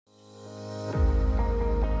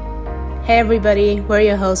Hey everybody, we're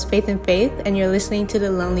your hosts Faith and Faith, and you're listening to the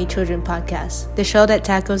Lonely Children Podcast, the show that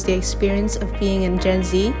tackles the experience of being in Gen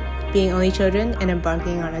Z, being only children, and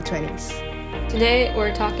embarking on our 20s. Today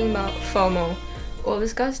we're talking about FOMO. We'll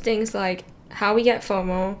discuss things like how we get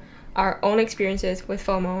FOMO, our own experiences with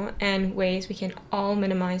FOMO, and ways we can all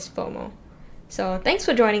minimize FOMO. So thanks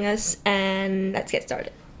for joining us, and let's get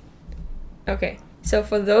started. Okay, so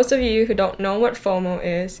for those of you who don't know what FOMO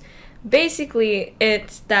is, basically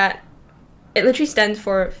it's that it literally stands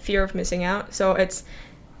for fear of missing out. So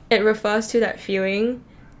it refers to that feeling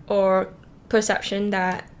or perception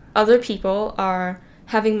that other people are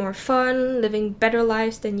having more fun, living better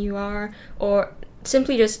lives than you are, or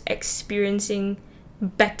simply just experiencing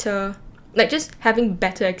better, like just having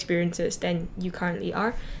better experiences than you currently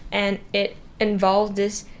are. And it involves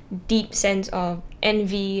this deep sense of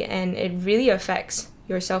envy, and it really affects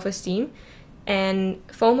your self-esteem. And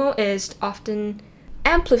FOMO is often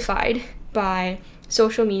amplified by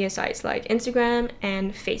social media sites like Instagram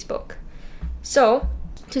and Facebook. So,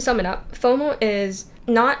 to sum it up, FOMO is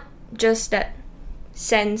not just that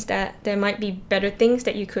sense that there might be better things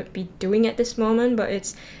that you could be doing at this moment, but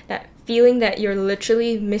it's that feeling that you're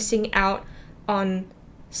literally missing out on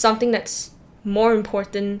something that's more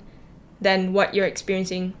important than what you're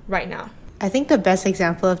experiencing right now. I think the best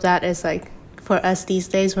example of that is like for us these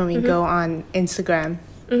days when we go on Instagram,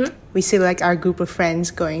 we see like our group of friends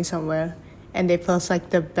going somewhere and they post like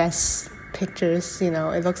the best pictures, you know,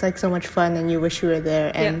 it looks like so much fun and you wish you were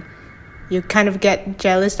there, and you kind of get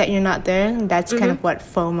jealous that you're not there, and that's kind of what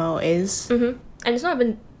FOMO is. And it's not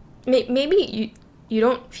even, maybe you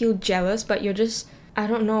don't feel jealous, but you're just, I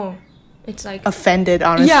don't know, it's like offended,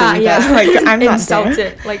 honestly. That, like I'm not insulted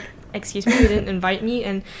there. Like, excuse me, you didn't invite me.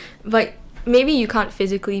 And like maybe you can't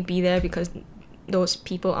physically be there because those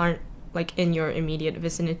people aren't like in your immediate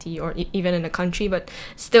vicinity or even in the country, but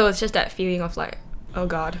still it's just that feeling of like, oh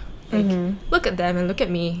god, like look at them and look at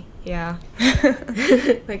me. Like,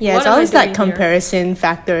 it's always that comparison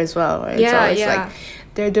factor as well, right? It's always like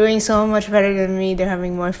they're doing so much better than me, they're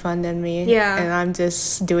having more fun than me, and I'm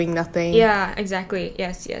just doing nothing. Exactly.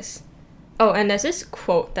 Yes. Oh, and there's this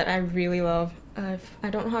quote that I really love. I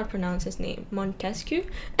don't know how to pronounce his name. Montesquieu?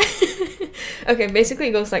 Okay, basically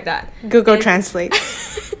it goes like that. Google Translate.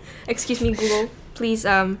 Excuse me, Google. Please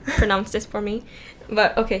pronounce this for me.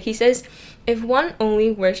 But okay, he says, if one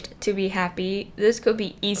only wished to be happy, this could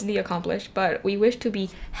be easily accomplished, but we wish to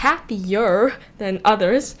be happier than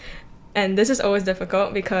others. And this is always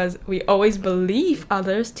difficult because we always believe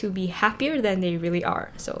others to be happier than they really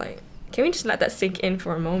are. So like, can we just let that sink in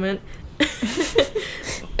for a moment?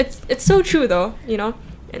 It's so true though, you know,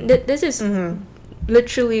 and this is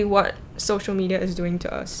literally what social media is doing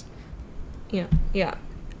to us.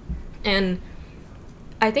 And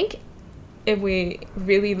I think if we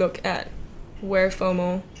really look at where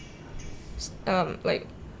FOMO, like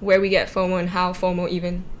where we get FOMO and how FOMO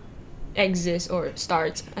even exists or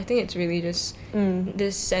starts, I think it's really just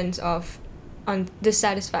this sense of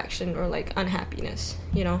dissatisfaction or like unhappiness,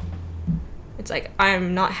 you know. It's like,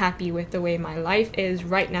 I'm not happy with the way my life is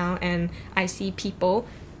right now, and I see people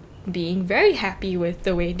being very happy with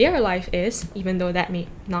the way their life is, even though that may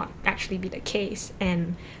not actually be the case,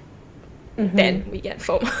 and then we get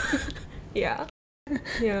FOMO. Yeah.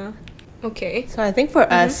 Okay. So I think for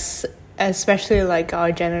us, especially like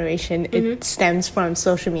our generation, it stems from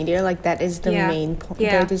social media. Like that is the main point.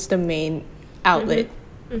 That is the main outlet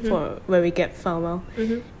for where we get FOMO.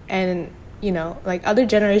 And you know, like other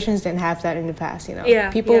generations didn't have that in the past, you know.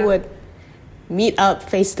 People would meet up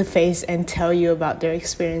face to face and tell you about their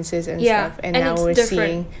experiences and stuff. And now we're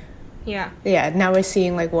different. Now we're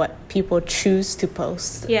seeing like what people choose to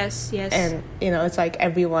post. Yes. And you know, it's like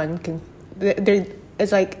everyone can.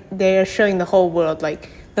 It's like they're showing the whole world, like,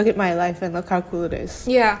 look at my life and look how cool it is.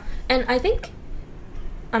 Yeah, and I think,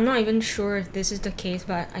 I'm not even sure if this is the case,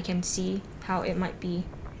 but I can see how it might be.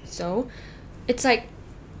 So, it's like,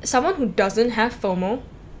 someone who doesn't have FOMO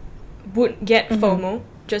would get FOMO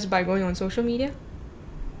just by going on social media.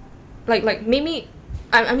 Like maybe,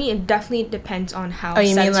 I mean, it definitely depends on how. Oh,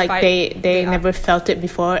 you mean like they never felt it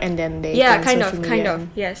before and then they kind of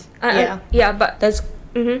yes. But that's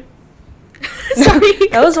sorry.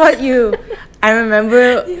 That was what you. I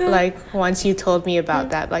remember like once you told me about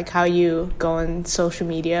that, like how you go on social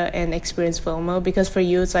media and experience FOMO, because for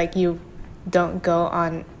you it's like you don't go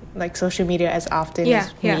on like social media as often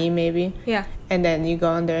as me, maybe. And then you go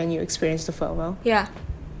on there and you experience the FOMO.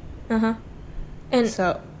 And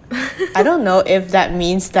so I don't know if that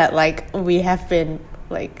means that like we have been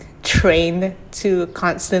like trained to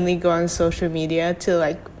constantly go on social media to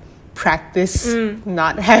like practice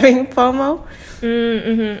not having FOMO.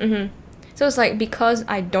 So it's like, because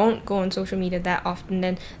I don't go on social media that often,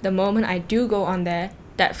 then the moment I do go on there,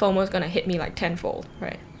 that FOMO is gonna hit me like tenfold,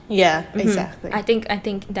 right? Yeah, exactly. I think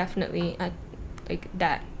definitely, like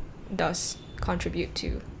that does contribute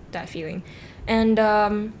to that feeling. And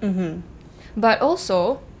but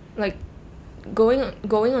also, like,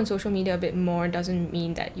 going on social media a bit more doesn't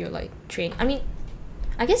mean that you're like trained. I mean,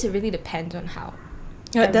 I guess it really depends on how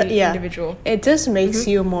individual. It just makes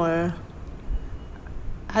you more,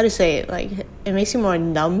 how to say it, like, it makes you more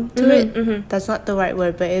numb to it. That's not the right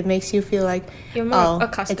word, but it makes you feel like, you're more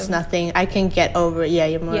accustomed. It's nothing, I can get over it. Yeah,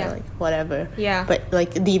 you're more like, whatever. Yeah. But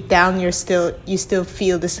like deep down, you still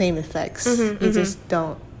feel the same effects. You just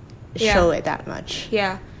don't show it that much.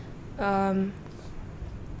 Yeah. I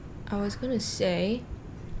was gonna say,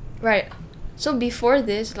 right, so before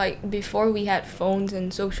this, like, before we had phones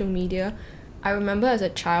and social media, I remember as a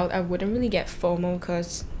child, I wouldn't really get FOMO,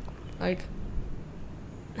 because, like,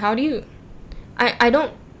 how do you, I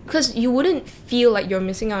don't, because you wouldn't feel like you're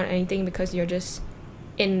missing out on anything, because you're just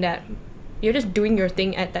you're just doing your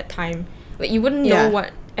thing at that time. Like, you wouldn't know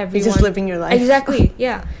what everyone... You're just living your life. Exactly,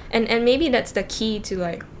 yeah. And maybe that's the key to,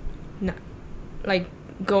 like,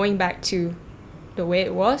 going back to the way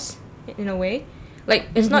it was, in a way. Like,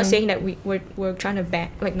 it's not saying that we're trying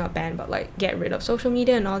to not ban, but like get rid of social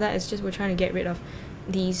media and all that. It's just we're trying to get rid of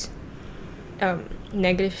these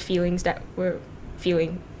negative feelings that we're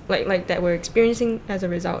feeling, like that we're experiencing as a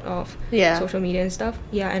result of social media and stuff.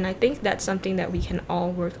 Yeah, and I think that's something that we can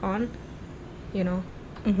all work on, you know.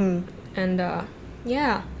 And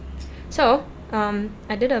yeah, so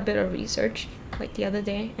I did a bit of research like the other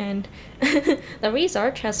day, and the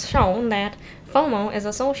research has shown that FOMO is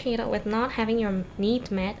associated with not having your needs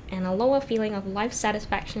met and a lower feeling of life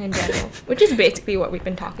satisfaction in general, which is basically what we've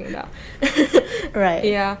been talking about. Right.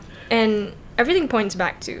 Yeah, and everything points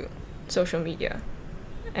back to social media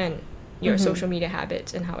and your social media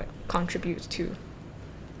habits and how it contributes to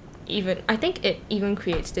I think it even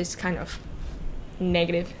creates this kind of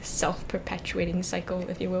negative self-perpetuating cycle,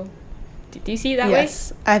 if you will. Do you see it that way?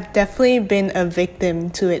 Yes, I've definitely been a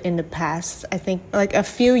victim to it in the past. I think like a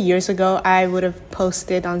few years ago, I would have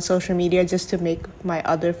posted on social media just to make my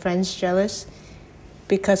other friends jealous,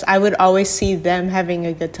 because I would always see them having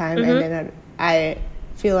a good time, and then I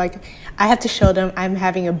feel like I have to show them I'm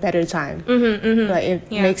having a better time. Like,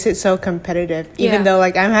 it makes it so competitive, even though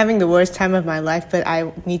like I'm having the worst time of my life, but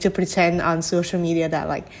I need to pretend on social media that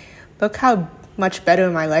like, look how much better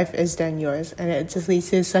my life is than yours. And it just leads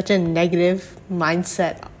to such a negative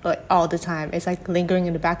mindset, like, all the time. It's like lingering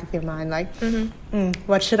in the back of your mind, like,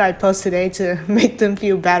 what should I post today to make them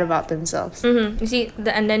feel bad about themselves? You see,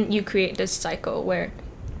 and then you create this cycle where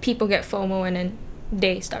people get FOMO, and then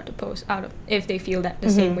they start to post out of, if they feel that the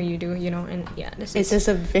same way you do, you know. And this it's just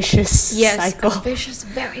a vicious cycle. A vicious,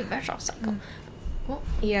 very vicious cycle. Well,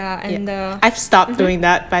 and I've stopped doing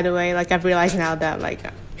that, by the way. Like, I've realized now that like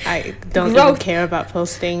I don't even care about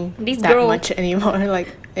posting much anymore. Like,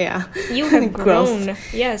 you have grown.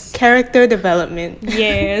 Yes, character development.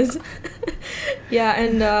 Yes.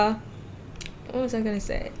 And what was I gonna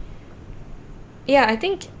say? I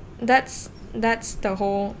think that's the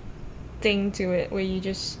whole thing to it, where you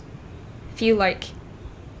just feel like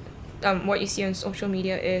what you see on social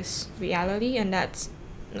media is reality, and that's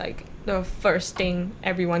like the first thing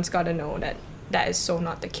everyone's got to know, that is so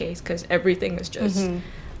not the case, because everything is just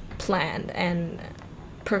planned and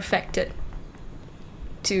perfected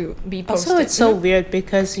to be posted. Also, it's so weird,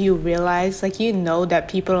 because you realize, like, you know that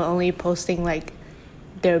people are only posting like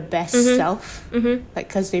their best self, like,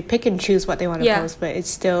 because they pick and choose what they want to post, but it's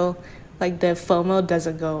still like the FOMO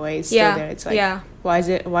doesn't go away. It's still there. It's like, why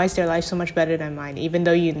is their life so much better than mine? Even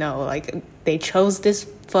though you know, like, they chose this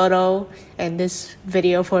photo and this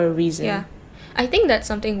video for a reason. Yeah, I think that's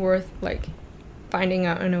something worth like finding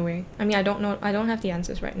out in a way. I mean, I don't know. I don't have the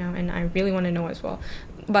answers right now, and I really want to know as well.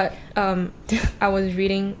 But I was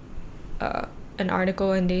reading an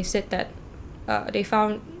article, and they said that they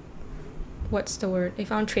found they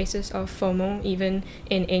found traces of FOMO even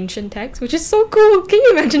in ancient texts, which is so cool. Can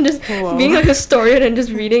you imagine just being a historian and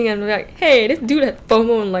just reading and be like, hey, this dude had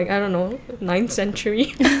FOMO in, like, I don't know, 9th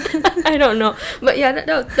century. I don't know. But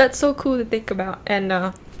that's so cool to think about.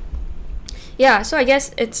 And so I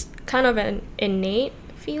guess it's kind of an innate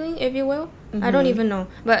feeling, if you will. I don't even know.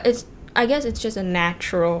 But I guess it's just a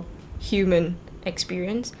natural human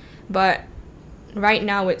experience. But right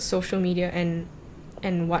now with social media and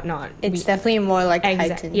whatnot, it's definitely more like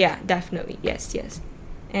heightened. Yeah, definitely. Yes.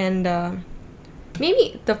 And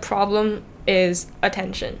maybe the problem is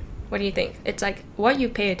attention. What do you think? It's like what you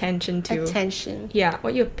pay attention to. Attention. Yeah,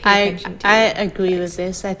 what you pay attention to. I agree with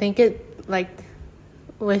this. I think it, like,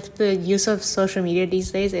 with the use of social media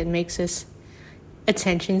these days, it makes us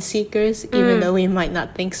attention seekers, even though we might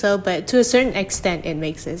not think so. But to a certain extent, it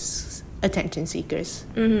makes us attention seekers.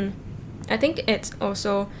 Mm-hmm. I think it's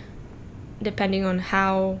also depending on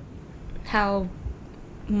how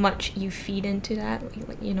much you feed into that,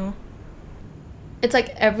 like, you know. It's like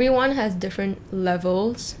everyone has different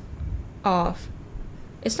levels of,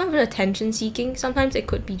 it's not even attention seeking. Sometimes it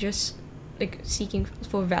could be just like seeking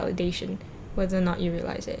for validation, whether or not you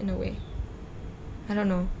realize it in a way. I don't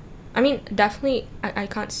know. I mean, definitely, I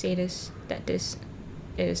can't say that this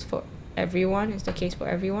is for everyone, it's the case for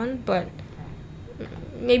everyone, but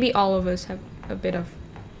maybe all of us have a bit of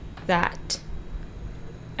that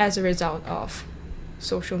as a result of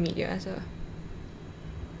social media as a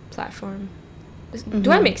platform.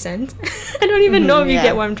 Do I make sense? I don't even know if you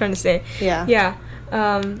get what I'm trying to say. Yeah.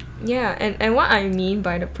 And what I mean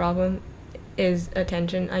by the problem is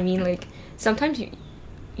attention. I mean, like, sometimes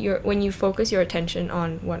when you focus your attention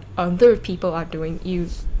on what other people are doing, you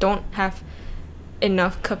don't have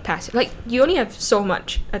enough capacity. Like, you only have so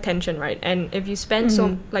much attention, right? And if you spend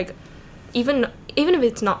so, like, even if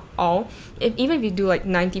it's not all, even if you do like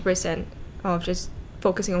 90% of just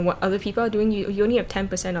focusing on what other people are doing, you only have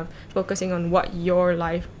 10% of focusing on what your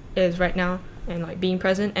life is right now and like being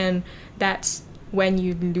present, and that's when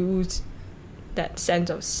you lose that sense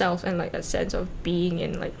of self and like a sense of being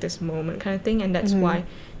in like this moment kind of thing. And that's why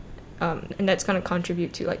and that's gonna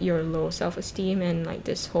contribute to like your low self-esteem and like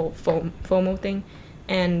this whole FOMO thing.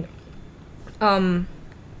 And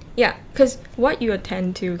because what you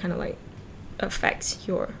attend to kind of like affects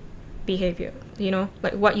your behavior, you know,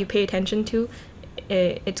 like what you pay attention to,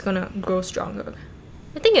 it's gonna grow stronger.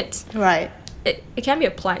 I think it's right. It can be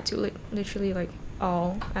applied to like literally like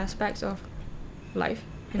all aspects of life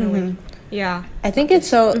in a way. Yeah, I think it's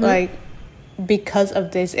so like, because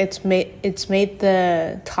of this, it's made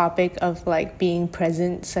the topic of like being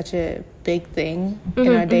present such a big thing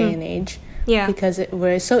in our day and age. Yeah, because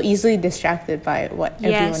we're so easily distracted by what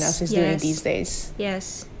everyone else is doing these days.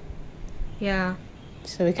 Yes. Yeah.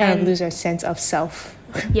 So we kind of lose our sense of self.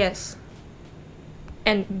 Yes.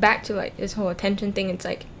 And back to like this whole attention thing, it's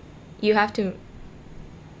like you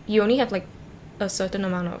only have like a certain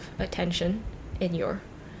amount of attention in your,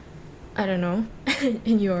 I don't know,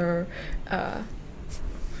 in your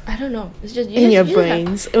I don't know, it's just in your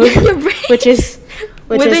brains, which is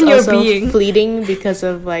within your also being fleeting because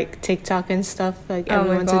of like TikTok and stuff. Like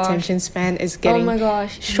everyone's attention span is getting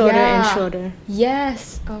shorter and shorter.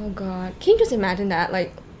 Yes. Oh god, can you just imagine that?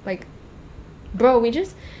 Like bro,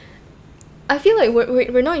 I feel like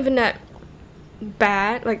we're not even that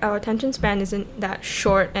bad. Like our attention span isn't that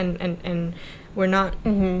short, and we're not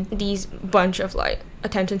these bunch of like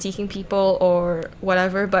attention seeking people or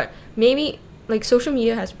whatever. But maybe like social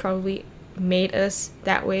media has probably made us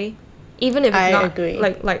that way, even if it's not agree.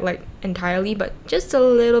 like entirely, but just a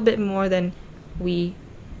little bit more than we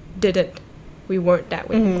weren't that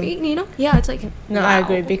way. You know? Yeah, it's like no, wow. I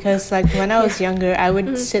agree, because like when I was younger, I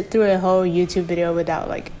would sit through a whole YouTube video without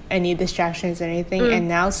like any distractions or anything, and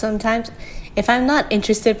now sometimes if I'm not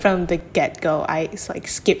interested from the get-go, I like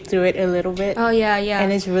skip through it a little bit. Oh yeah.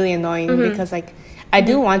 And it's really annoying because like I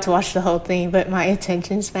do want to watch the whole thing, but my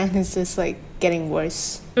attention span is just like getting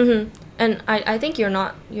worse. And I think you're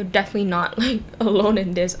definitely not like alone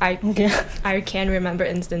in this. I can remember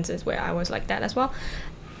instances where I was like that as well.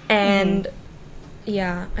 And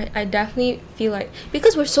yeah, I definitely feel like,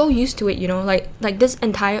 because we're so used to it, you know, like this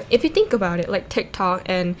entire, if you think about it, like TikTok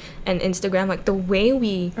and Instagram, like the way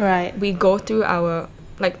we go through our,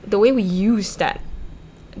 like the way we use that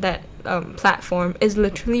platform is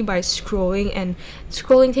literally by scrolling, and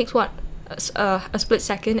scrolling takes what, a split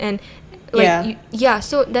second, and like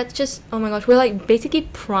so that's just, oh my gosh, we're like basically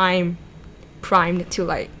primed to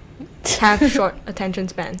like have short attention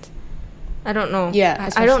spans. I don't know. Yeah,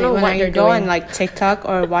 I don't know when what they're go doing on like TikTok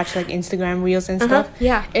or watch like Instagram reels and stuff.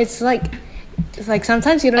 Yeah, it's like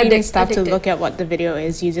sometimes you don't even stop to look at what the video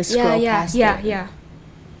is. You just scroll past it.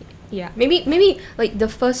 Yeah. Maybe like the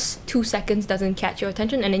first 2 seconds doesn't catch your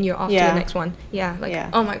attention, and then you're off to the next one.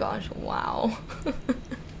 Oh my gosh, wow.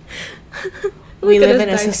 We live in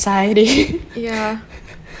a society. Yeah.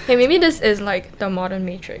 Hey, maybe this is like the modern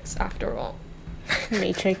Matrix after all.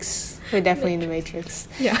 Matrix. We're definitely in the Matrix.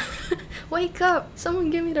 Yeah. Wake up! Someone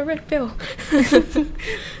give me the red pill.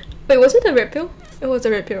 Wait, was it the red pill? It was the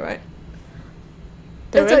red pill, right?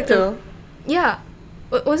 The red pill? Yeah.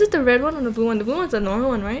 Was it the red one or the blue one? The blue one's the normal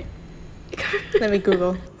one, right? Let me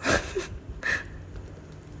Google.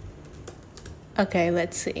 Okay,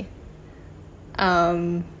 let's see.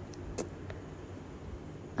 It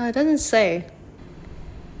doesn't say.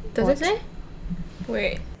 Does it say?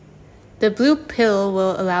 Wait. The blue pill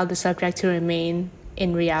will allow the subject to remain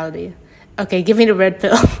in reality. Okay, give me the red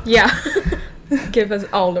pill. Yeah. Give us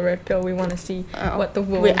all the red pill. We want to see what the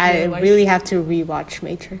world is like. Really have to rewatch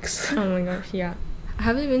Matrix. Oh my gosh, yeah. I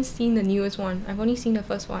haven't even seen the newest one. I've only seen the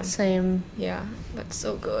first one. Same. Yeah, that's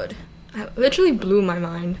so good. It literally blew my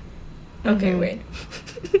mind. Okay, wait.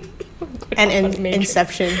 And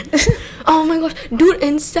Inception. Oh my gosh, dude,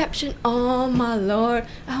 Inception. Oh my lord.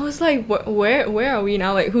 I was like, where are we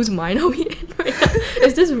now? Like, whose mind are we in right now?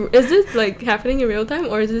 Is this like happening in real time,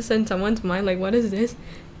 or is this in someone's mind? Like, what is this?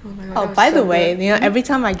 Oh my god. Oh, by the way, you know, every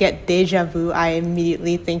time I get deja vu, I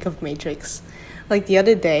immediately think of Matrix. Like the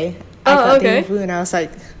other day, I got deja vu and I was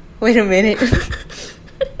like, wait a minute.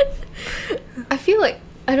 I feel like,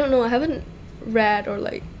 I don't know, I haven't read or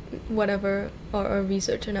like whatever or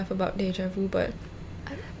researched enough about deja vu, but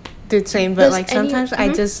dude, same. But like sometimes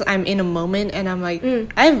I'm in a moment and I'm like,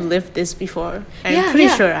 I've lived this before. I'm pretty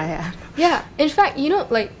sure I have. Yeah, in fact, you know,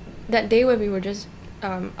 like that day when we were just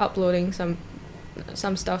uploading some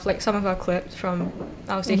stuff, like some of our clips from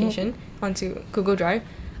our staycation onto Google Drive,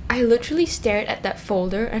 I literally stared at that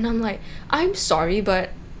folder and I'm like, I'm sorry, but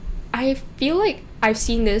I feel like I've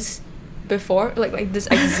seen this before, like this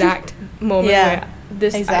exact moment where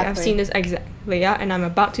I've seen this exactly, and I'm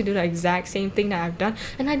about to do the exact same thing that I've done,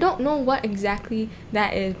 and I don't know what exactly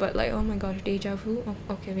that is, but like, oh my gosh, deja vu.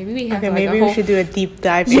 Oh, okay, maybe we have we should do a deep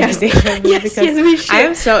dive into deja vu because we should. I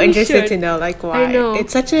am so interested to know like why. I know.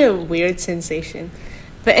 It's such a weird sensation.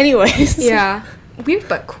 But anyways. Yeah. Weird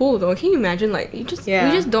but cool though. Can you imagine, like, we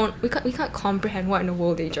can't comprehend what in the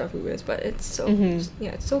world deja vu is, but it's so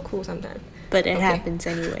it's so cool sometimes. But it happens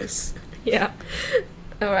anyways. Yeah.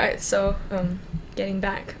 Alright, so getting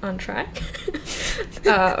back on track.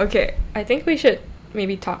 Okay, I think we should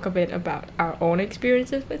maybe talk a bit about our own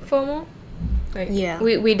experiences with FOMO. Like,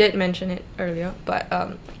 we did mention it earlier, but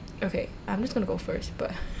okay, I'm just gonna go first.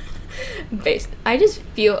 But I just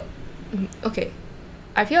feel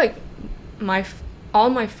I feel like all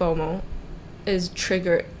my FOMO is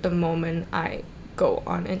triggered the moment I go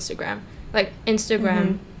on Instagram. Like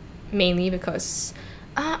Instagram mainly because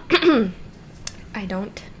I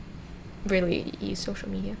don't really use social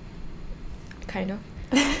media. Kind of.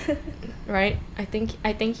 Right? I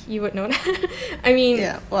think you would know that. I mean,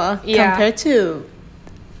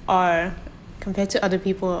 compared to other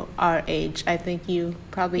people our age, I think you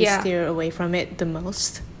probably steer away from it the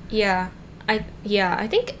most. I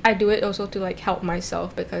think I do it also to like help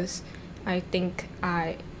myself, because I think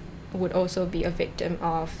I would also be a victim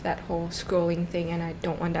of that whole scrolling thing, and I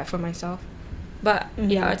don't want that for myself. But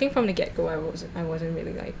I think from the get-go I wasn't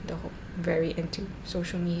really like very into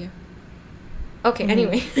social media. Okay,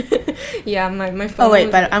 anyway. My phone. Oh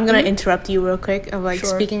wait, but I'm gonna interrupt you real quick.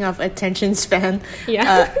 Speaking of attention span.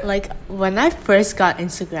 Yeah. Like when I first got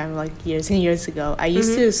Instagram like years and years ago, I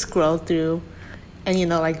used to scroll through and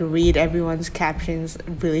like read everyone's captions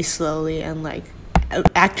really slowly and like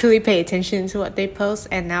actually pay attention to what they post,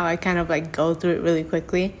 and now I kind of like go through it really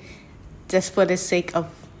quickly just for the sake of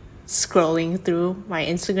scrolling through my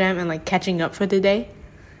Instagram and like catching up for the day.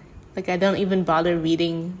 Like I don't even bother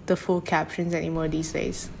reading the full captions anymore these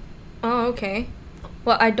days. Oh, okay.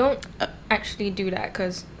 Well, I don't actually do that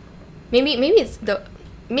because maybe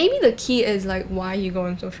the key is like why you go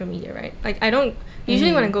on social media, right? Like I don't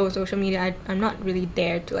usually when I go on social media, I'm not really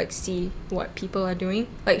there to like see what people are doing.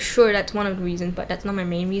 Like sure, that's one of the reasons, but that's not my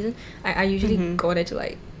main reason. I usually go there to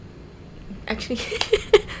like actually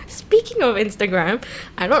speaking of Instagram,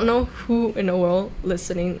 I don't know who in the world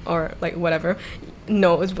listening or like whatever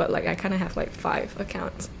knows, but like I kind of have like 5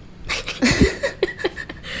 accounts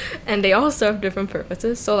and they all serve different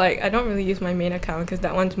purposes. So like I don't really use my main account because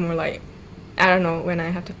that one's more like, I don't know, when I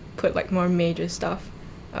have to put like more major stuff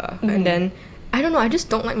and then I don't know, I just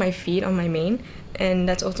don't like my feed on my main, and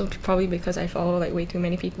that's also probably because I follow like way too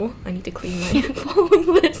many people. I need to clean my following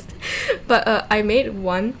list. But I made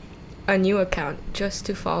a new account just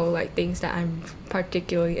to follow like things that I'm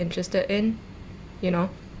particularly interested in,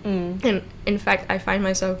 and in fact I find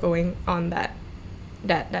myself going on that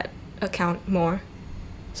account more,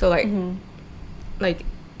 so like like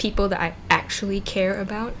people that I actually care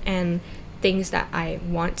about and things that I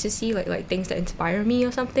want to see, like things that inspire me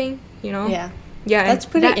or something, that's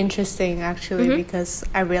pretty interesting actually, because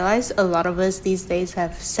I realize a lot of us these days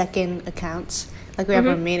have second accounts. Like we have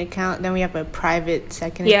our main account, then we have a private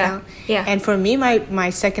second account. Yeah. And for me, my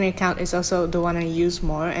second account is also the one I use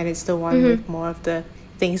more, and it's the one with more of the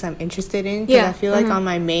things I'm interested in. Because I feel like on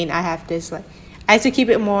my main, I have this like, I have to keep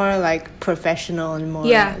it more like professional and more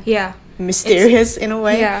mysterious in a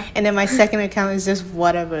way. Yeah. And then my second account is just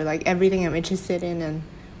whatever, like everything I'm interested in and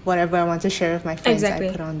whatever I want to share with my friends, Exactly.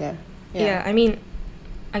 I put on there. Yeah, I mean,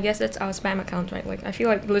 I guess that's our spam account, right? Like, I feel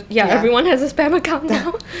like, everyone has a spam account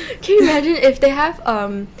now. Can you imagine if they have,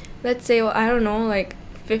 let's say, well, I don't know, like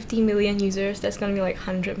 50 million users, that's gonna be like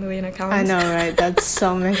 100 million accounts. I know, right? That's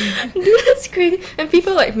so many. Dude, that's crazy. And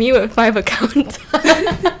people like me with 5 accounts.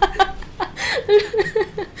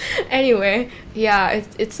 Anyway, yeah,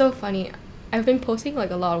 it's so funny. I've been posting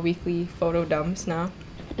like a lot of weekly photo dumps now.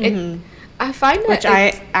 I find that which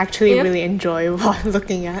I actually really enjoy while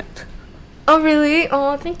looking at. Oh really?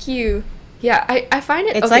 Oh, thank you. Yeah, I find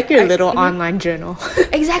it. It's like your little online journal.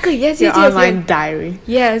 Exactly. Yes. Your online diary.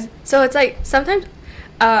 Yes. So it's like sometimes,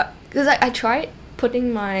 because I tried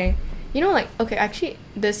putting my, actually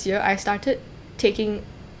this year I started taking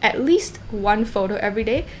at least one photo every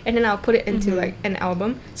day, and then I'll put it into like an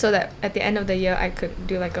album, so that at the end of the year I could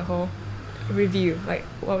do like a whole review, like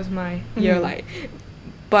what was my year like.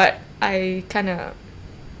 But I kind of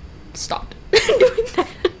stopped doing that.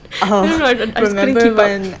 Oh, I remember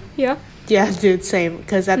when? Yeah. Yeah, dude, same.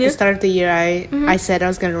 Because at the start of the year, I said I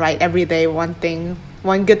was gonna write every day one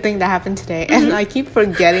good thing that happened today, and I keep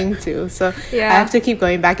forgetting to. So I have to keep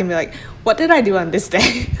going back and be like, what did I do on this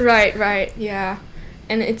day? Right, yeah.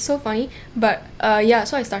 And it's so funny, but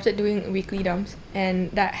so I started doing weekly dumps,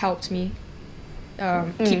 and that helps me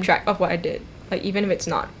keep track of what I did. Like, even if it's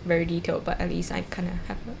not very detailed, but at least I kind of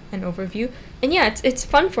have an overview. And yeah, it's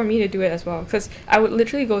fun for me to do it as well, because I would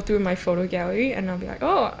literally go through my photo gallery and I'll be like,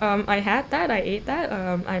 I had that, I ate that,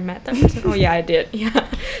 I met that person. Oh yeah, I did. Yeah.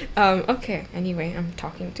 Okay. Anyway, I'm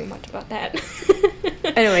talking too much about that.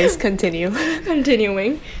 Anyways, continue.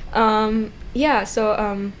 Continuing. So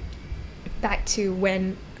back to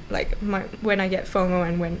when I get FOMO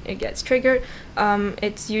and when it gets triggered.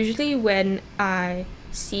 It's usually when I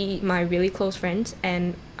see my really close friends,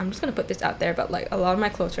 and I'm just gonna put this out there, but like a lot of my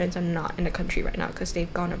close friends are not in the country right now because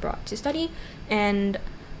they've gone abroad to study, and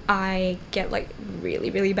I get like really,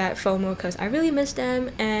 really bad FOMO because I really miss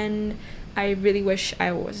them and I really wish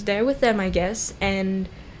I was there with them, I guess. And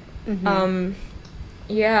and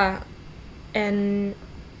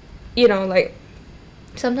like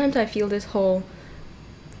sometimes I feel this whole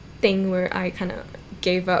thing where I kind of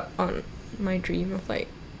gave up on my dream of like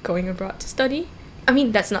going abroad to study. I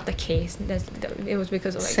mean, that's not the case. It was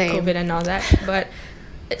because of like COVID and all that. But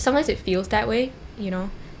sometimes it feels that way,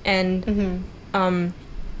 And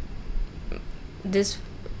this,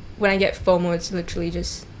 when I get FOMO, it's literally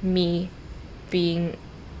just me being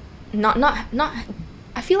not.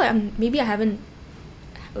 I feel like maybe I haven't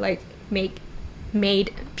like made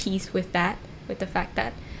peace with that, with the fact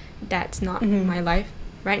that that's not my life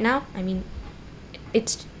right now. I mean,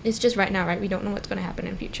 it's just right now, right? We don't know what's going to happen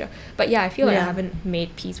in the future. But yeah, I feel like I haven't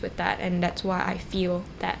made peace with that, and that's why I feel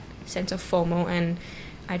that sense of FOMO. And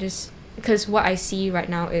I just, because what I see right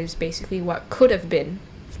now is basically what could have been,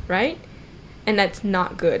 right? And that's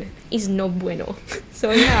not good. It's no bueno.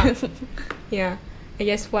 So yeah, I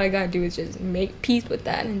guess what I gotta do is just make peace with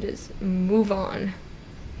that and just move on.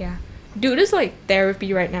 Yeah, dude, it's like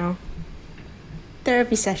therapy right now.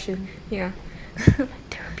 Therapy session. Yeah.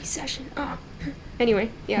 Therapy session. Oh.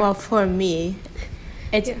 Anyway, yeah. Well, for me,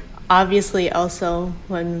 it's obviously also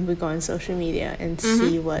when we go on social media and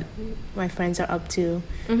see what my friends are up to,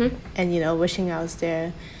 and wishing I was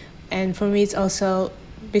there. And for me, it's also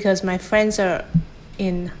because my friends are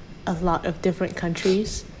in a lot of different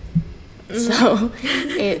countries, so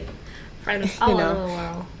it friends all over the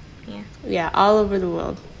world. Yeah, all over the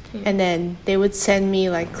world. And then they would send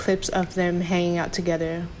me like clips of them hanging out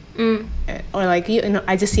together. Or like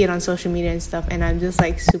I just see it on social media and stuff, and I'm just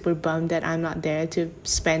like super bummed that I'm not there to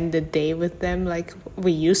spend the day with them like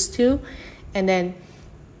we used to. And then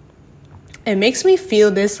it makes me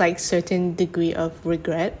feel this like certain degree of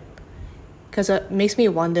regret, because it makes me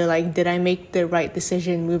wonder, like, did I make the right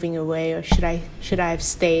decision moving away, or should I have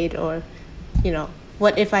stayed, or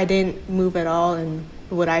what if I didn't move at all, and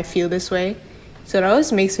would I feel this way? So it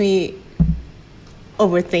always makes me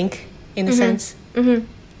overthink in a sense.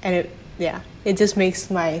 And it just makes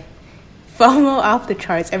my FOMO off the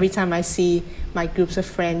charts every time I see my groups of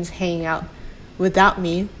friends hanging out without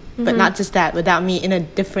me, but not just that, without me in a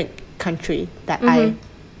different country that I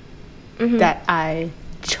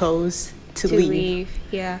chose to leave.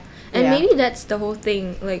 Yeah. And maybe that's the whole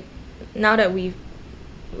thing. Like, now that we've,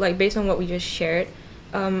 like, based on what we just shared,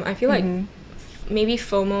 I feel like maybe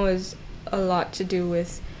FOMO is a lot to do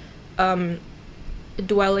with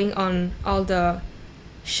dwelling on all the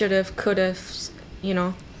should've, could've,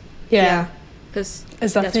 Yeah. Because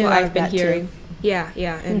that's what I've been hearing. Too. Yeah,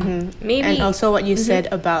 and maybe... And also what you said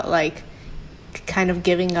about, like, kind of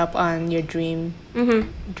giving up on your dream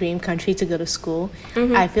country to go to school.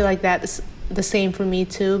 I feel like that's the same for me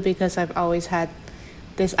too, because I've always had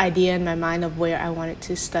this idea in my mind of where I wanted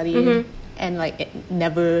to study, and like it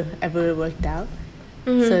never ever worked out.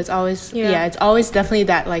 So it's always it's always definitely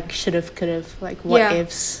that like should have, could have, like what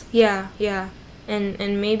ifs.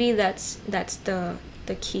 And maybe that's the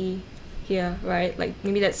key here, right? Like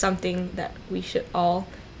maybe that's something that we should all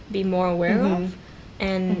be more aware of,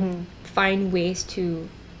 and find ways to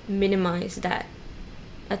minimize that.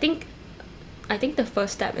 I think the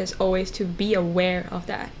first step is always to be aware of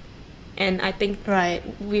that, and I think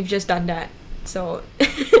we've just done that. So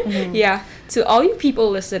to all you people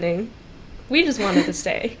listening, we just wanted to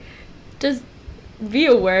say, just be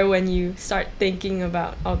aware when you start thinking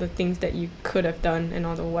about all the things that you could have done and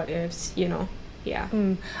all the what ifs, you know.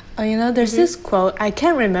 There's this quote, I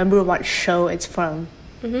can't remember what show it's from.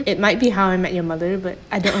 It might be How I Met Your Mother, but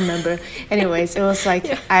I don't remember. Anyways, it was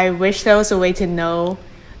like, I wish there was a way to know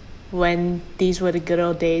when these were the good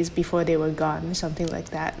old days before they were gone, something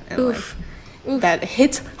like that. And Oof. That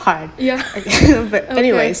hits hard. But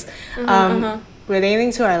anyways,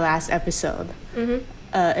 relating to our last episode,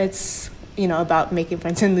 it's about making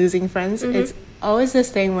friends and losing friends. It's always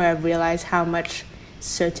this thing where I've realized how much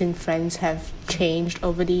certain friends have changed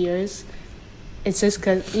over the years. It's just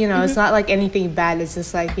because it's not like anything bad, it's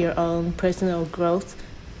just like your own personal growth.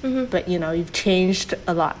 But you've changed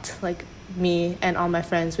a lot. Like me and all my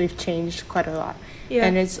friends, we've changed quite a lot.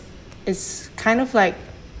 And it's kind of like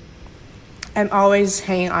I'm always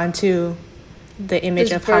hanging on to the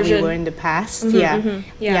image of how we were in the past.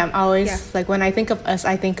 I'm always like, when I think of us,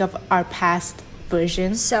 I think of our past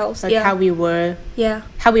version selves, like how we were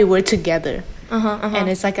together. And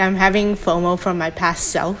it's like I'm having FOMO from my past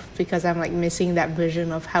self, because I'm like missing that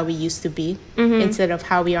version of how we used to be instead of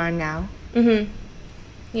how we are now.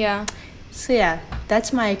 So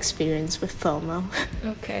that's my experience with FOMO.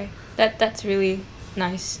 Okay, that's really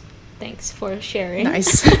nice. Thanks for sharing.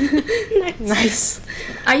 Nice. Nice.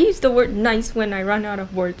 I use the word nice when I run out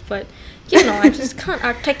of words, but I just can't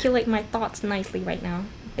articulate my thoughts nicely right now.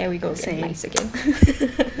 There we go again. Same. Nice again.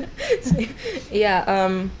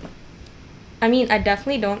 I mean, I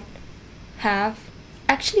definitely don't have...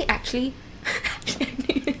 Actually...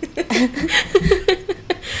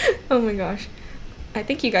 Oh my gosh. I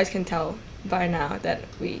think you guys can tell by now that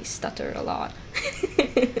we stutter a lot.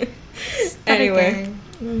 Anyway.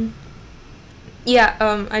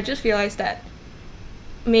 I just realized that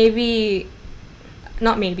but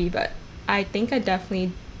I think I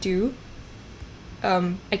definitely do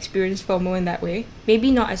experience FOMO in that way.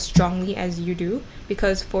 Maybe not as strongly as you do,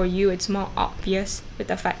 because for you it's more obvious with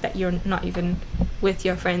the fact that you're not even with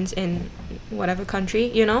your friends in whatever country,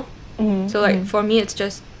 So like for me it's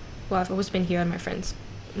just, well, I've always been here, and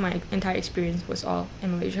my entire experience was all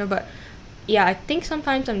in Malaysia. But I think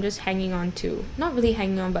sometimes I'm just hanging on to, not really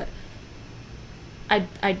hanging on, but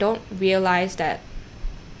I don't realize that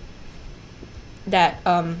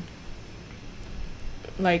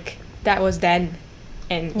like that was then,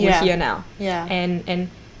 and we're here now. And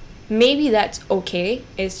maybe that's okay.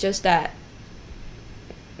 It's just that,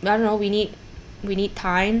 I don't know, we need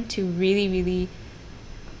time to really, really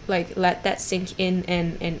like let that sink in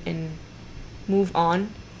and move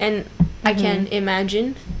on. And I can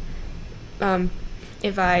imagine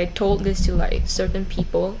if I told this to like certain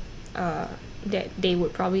people, that they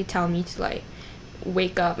would probably tell me to like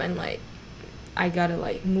wake up and like I gotta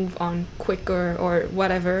like move on quicker or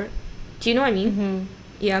whatever. Do you know what I mean?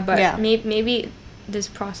 Maybe this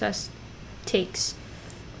process takes,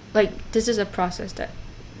 like, this is a process that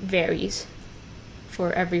varies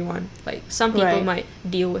for everyone. Like some people might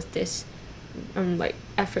deal with this like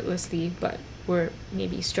effortlessly, but we're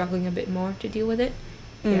maybe struggling a bit more to deal with it.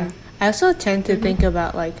 I also tend to think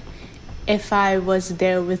about like, if I was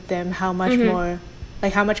there with them, how much more,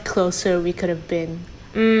 like how much closer we could have been.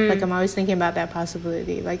 Like I'm always thinking about that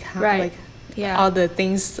possibility, like how all the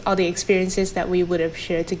things, all the experiences that we would have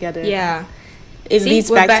shared together. It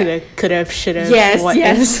leads back to the could have, should have, what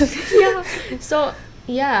ifs. So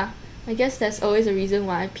I guess that's always a reason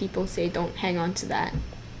why people say don't hang on to that,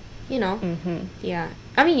 I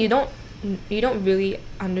mean, you don't really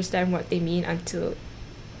understand what they mean until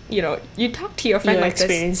you talk to your friend you like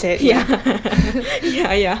experience this.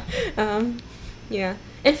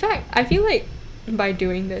 In fact, I feel like by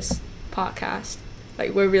doing this podcast,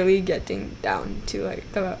 like we're really getting down to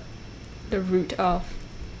like the root of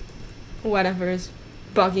whatever is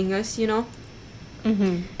bugging us.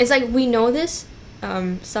 It's like we know this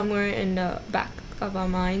somewhere in the back of our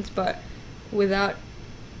minds, but without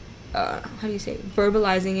how do you say,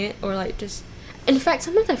 verbalizing it, or like just In fact,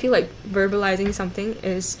 sometimes I feel like verbalizing something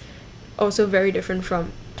is also very different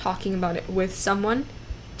from talking about it with someone.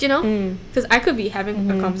 Do you know? Because I could be having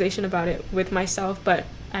a conversation about it with myself, but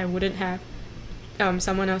I wouldn't have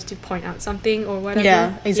someone else to point out something or whatever.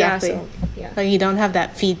 Yeah, exactly. Yeah, so, yeah. Like you don't have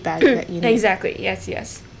that feedback that you need. Exactly. Yes.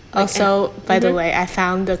 Like, also, by the way, I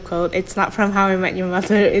found the quote. It's not from How I Met Your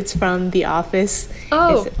Mother. It's from The Office.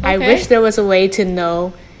 Oh, okay. I wish there was a way to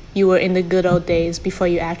know you were in the good old days before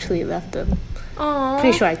you actually left them. Aww.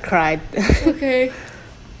 Pretty sure I cried. Okay.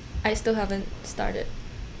 I still haven't started.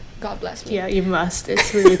 God bless me. Yeah, you must.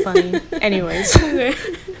 It's really funny. Anyways.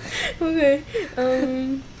 Okay.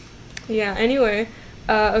 Yeah, anyway.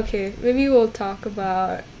 Okay, maybe we'll talk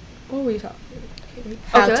about... What were we talking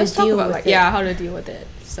about? Okay, let's talk about, like, yeah, how to deal with it.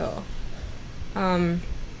 So,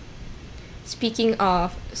 speaking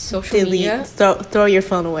of social media... Throw your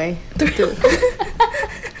phone away.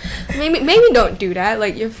 Maybe don't do that.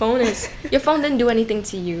 Like, your phone didn't do anything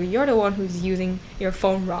to you. You're the one who's using your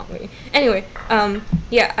phone wrongly. Anyway,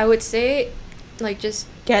 yeah, I would say, like, just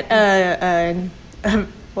get a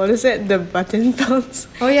what is it? The button phones.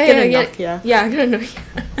 Oh yeah, Nokia. Yeah, I'm gonna Nokia.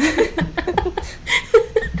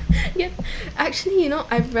 Yeah, actually, you know,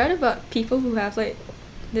 I've read about people who have like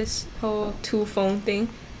this whole two phone thing.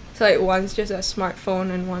 So like one's just a smartphone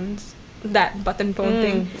and one's that button phone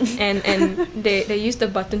thing, and they use the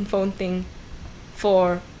button phone thing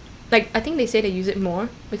for, like, I think they say they use it more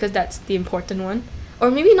because that's the important one,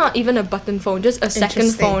 or maybe not even a button phone, just a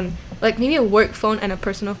second phone, like maybe a work phone and a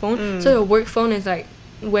personal phone. So your work phone is like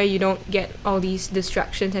where you don't get all these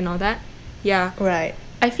distractions and all that. Yeah, right.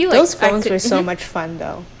 I feel those like phones were so much fun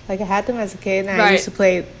though. Like I had them as a kid and I used to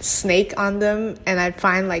play Snake on them, and I'd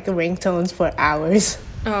find like ringtones for hours.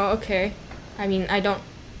 Oh, okay. I mean, I don't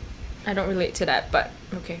relate to that, but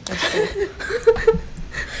okay, that's cool.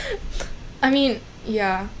 I mean,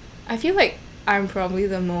 yeah, I feel like I'm probably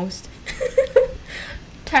the most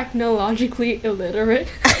technologically illiterate.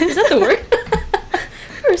 Is that the word?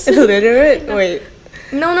 Illiterate? Wait.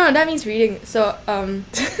 No, that means reading. So,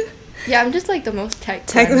 yeah, I'm just like the most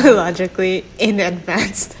technologically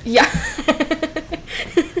inadvanced. Yeah.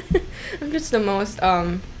 I'm just the most,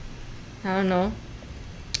 I don't know,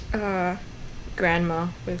 grandma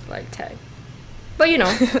with like tech. But you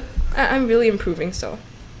know, I'm really improving, so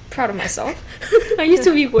proud of myself. I used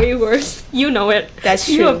to be way worse. You know it. That's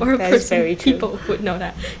true. That is very true. People would know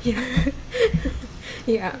that. Yeah.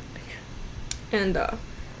 Yeah. And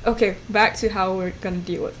okay, back to how we're gonna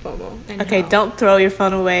deal with FOMO. And okay, don't throw your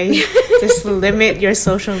phone away. Just limit your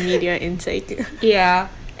social media intake. Yeah,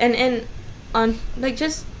 and on like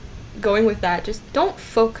just going with that, just don't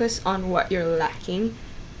focus on what you're lacking,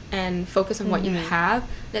 and focus on what you have.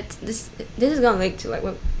 This is gonna link to like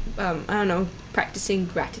what I don't know, practicing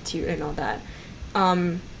gratitude and all that.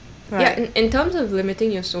 Right. Yeah, in terms of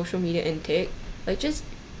limiting your social media intake, like just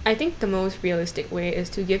I think the most realistic way is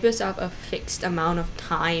to give yourself a fixed amount of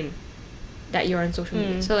time that you're on social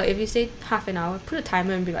media. So like if you say half an hour, put a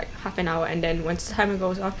timer and be like half an hour, and then once the timer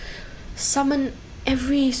goes off, summon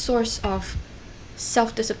every source of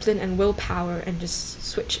self-discipline and willpower and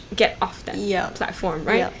just get off that platform,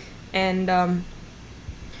 right? Yeah. And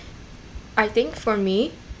I think for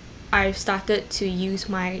me, I've started to use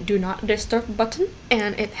my do not disturb button,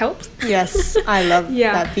 and it helps. Yes, I love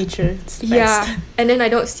that feature. It's the best. Yeah, and then I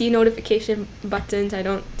don't see notification buttons. I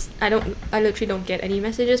literally don't get any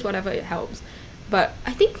messages, whatever, it helps. But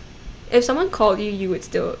I think if someone called you, you would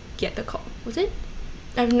still get the call. Was it?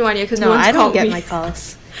 I have no idea because no one's I don't called get me. My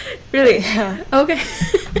calls. Really? Yeah. Okay.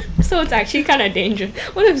 So it's actually kind of dangerous.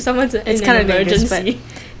 What if someone's in an emergency?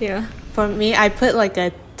 Yeah. For me, I put like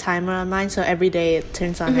a timer on mine, so every day it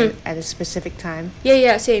turns on at a specific time.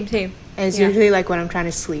 Yeah, same. And it's usually like when I'm trying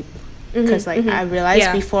to sleep, because like I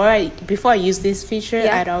realized before I use this feature,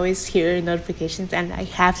 I'd always hear notifications and I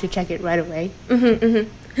have to check it right away.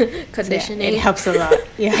 Conditioning. So, it helps a lot.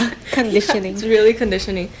 Yeah, conditioning. It's really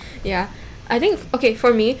conditioning. Yeah, I think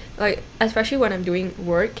for me, like especially when I'm doing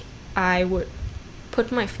work, I would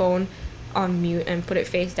put my phone on mute and put it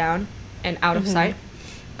face down and out of sight.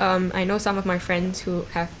 I know some of my friends who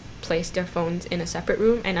have placed their phones in a separate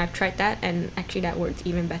room, and I've tried that, and actually that works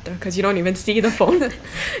even better because you don't even see the phone.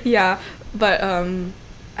 Yeah, but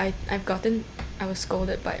I was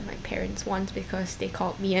scolded by my parents once because they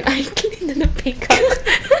called me and I didn't pick up.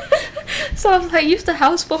 So I was like, use the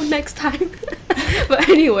house phone next time. But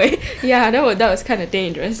anyway, yeah, that was kind of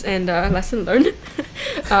dangerous, and lesson learned.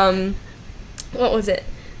 What was it?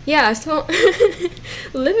 Yeah, so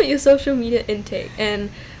limit your social media intake, and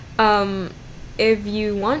if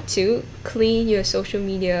you want to, clean your social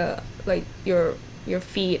media, like your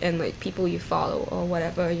feed and like people you follow or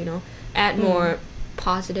whatever, you know, add more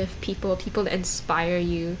positive people that inspire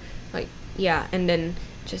you, like, yeah, and then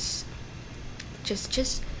just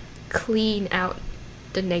clean out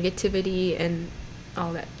the negativity and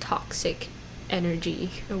all that toxic energy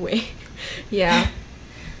away. Yeah.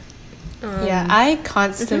 Yeah, I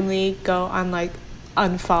constantly go on like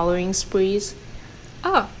unfollowing sprees.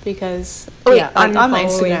 Oh. Because like on my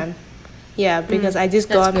Instagram. Yeah, because I just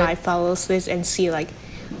go on good. my follows list and see like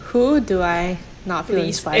who do I not feel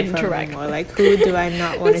inspired from anymore? Like who do I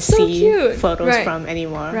not want to see photos from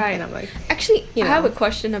anymore? Right. And I'm like, actually, I have a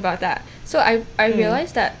question about that. So I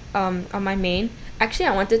realized that on my main, actually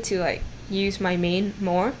I wanted to like use my main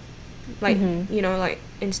more, like you know, like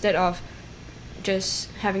instead of just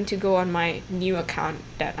having to go on my new account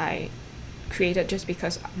that I created just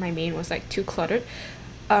because my main was like too cluttered.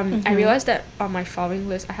 I realized that on my following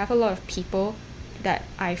list I have a lot of people that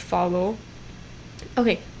I follow.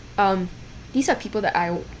 Okay, these are people that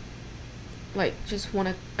I like just want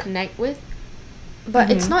to connect with, but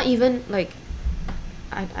it's not even like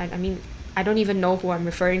I mean, I don't even know who I'm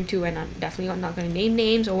referring to, and I'm definitely not going to name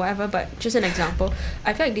names or whatever, but just an example.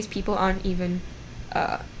 I feel like these people aren't even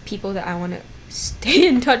people that I want to stay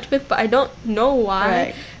in touch with, but I don't know why.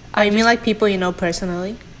 Right. I mean like people you know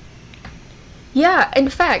personally? Yeah, in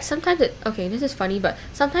fact, sometimes this is funny, but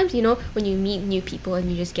sometimes, you know, when you meet new people and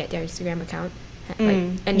you just get their Instagram account,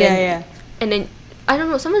 like, and then I don't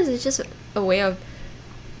know, sometimes it's just a way of.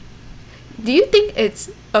 Do you think it's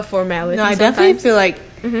a formality? No, I definitely feel like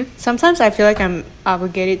sometimes I feel like I'm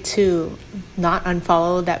obligated to not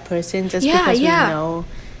unfollow that person just because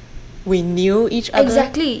we knew each other.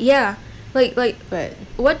 Exactly. Yeah. Like. But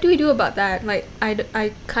what do we do about that? Like,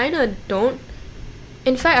 I kind of don't.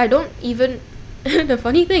 In fact, I don't even. The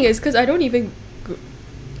funny thing is, because I don't even.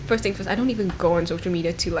 First things first, I don't even go on social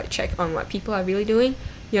media to like check on what people are really doing.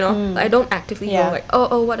 You know, like, I don't actively go like,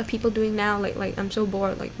 oh, what are people doing now? Like I'm so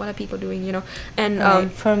bored. Like, what are people doing? You know,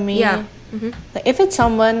 and for me, like if it's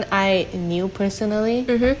someone I knew personally,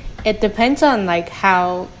 it depends on like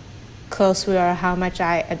how close we are, how much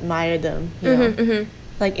I admire them. You know,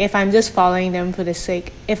 like if I'm just following them for the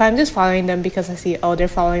sake, if I'm just following them because I see they're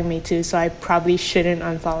following me too, so I probably shouldn't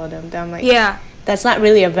unfollow them. Then I'm like, that's not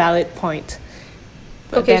really a valid point.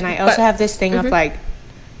 But then I also have this thing of like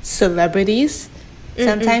celebrities.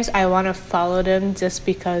 Sometimes I want to follow them just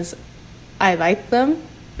because I like them,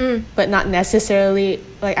 but not necessarily,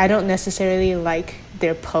 like, I don't necessarily like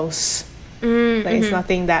their posts. Like, it's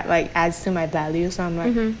nothing that, like, adds to my value. So I'm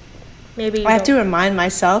like, maybe I have to remind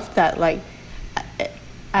myself that, like,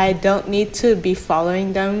 I don't need to be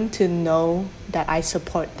following them to know that I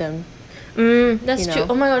support them. That's true.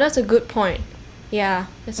 Oh my god, that's a good point. Yeah,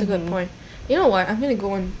 that's a good point. You know what? I'm gonna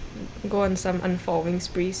go on some unfollowing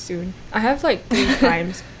sprees soon. I have like 3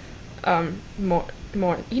 times more.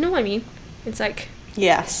 You know what I mean? It's like,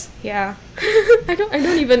 yes. Yeah. I don't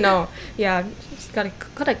even know. Yeah, just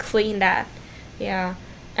gotta clean that. Yeah.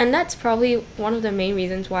 And that's probably one of the main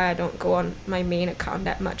reasons why I don't go on my main account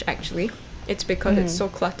that much, actually. It's because it's so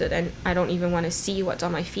cluttered and I don't even want to see what's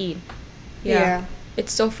on my feed. Yeah.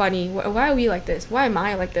 It's so funny. Why are we like this? Why am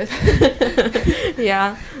I like this?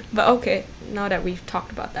 Yeah. But okay, now that we've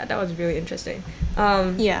talked about that was really interesting.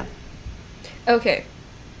 Yeah. Okay.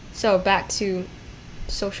 So back to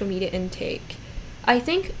social media intake. I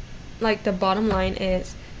think, like, the bottom line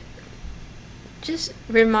is just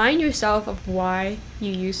remind yourself of why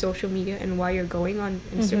you use social media and why you're going on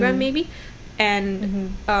Instagram, maybe.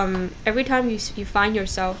 And every time you find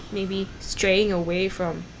yourself maybe straying away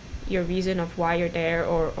from your reason of why you're there,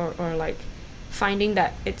 or like finding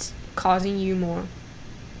that it's causing you more,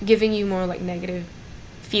 giving you more like negative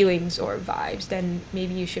feelings or vibes, then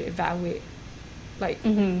maybe you should evaluate like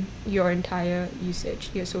your entire usage,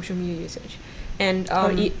 your social media usage, and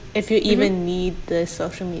or if you even need the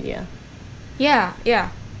social media. Yeah.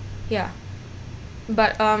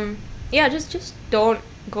 But just don't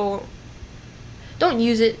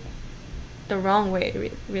use it the wrong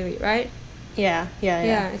way, really, right? Yeah.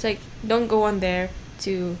 It's like, don't go on there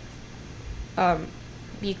to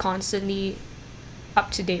be constantly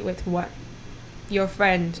up to date with what your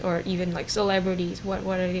friends or even like celebrities, what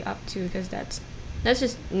are they up to, because that's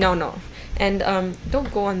just no. And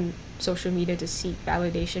don't go on social media to seek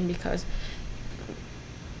validation, because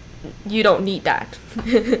you don't need that.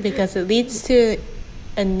 Because it leads to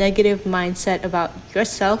a negative mindset about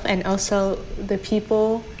yourself and also the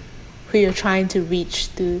people who you're trying to reach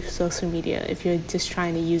through social media, if you're just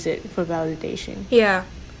trying to use it for validation. Yeah.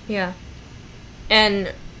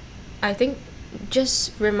 And I think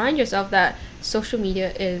just remind yourself that social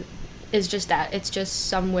media is just that. It's just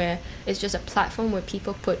somewhere, it's just a platform where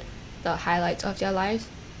people put the highlights of their lives.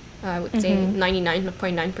 I would say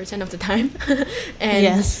 99.9% of the time. And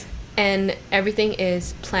yes. And everything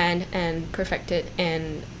is planned and perfected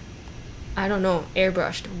and, I don't know,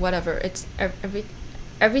 airbrushed, whatever. It's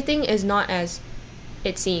everything is not as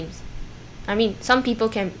it seems. I mean, some people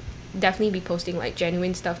can definitely be posting like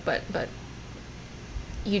genuine stuff, but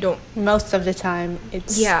you don't. Most of the time,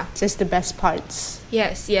 it's just the best parts.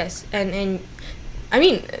 Yes, and I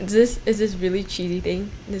mean, is this really cheesy thing?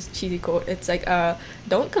 This cheesy quote. It's like,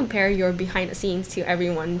 don't compare your behind the scenes to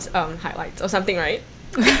everyone's highlights or something, right?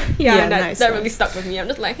 Yeah, that really stuck with me. I'm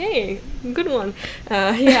just like, hey, good one.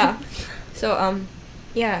 Yeah. So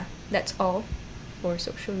yeah, that's all for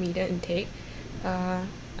social media intake.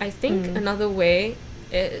 I think another way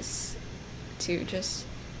is to just,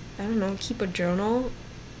 I don't know, keep a journal.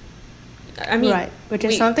 I mean, right, which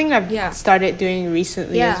is something I've started doing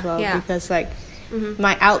recently as well, because like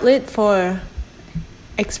my outlet for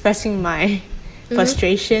expressing my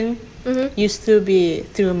frustration used to be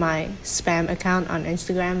through my spam account on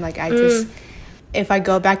Instagram. Like I just, if I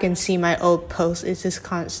go back and see my old posts, it's just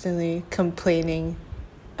constantly complaining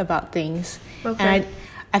about things. Okay. And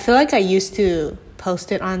I feel like I used to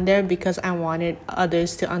post it on there because I wanted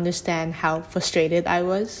others to understand how frustrated I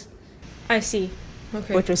was. I see.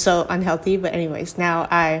 Okay. Which was so unhealthy. But anyways, now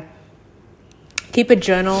I keep a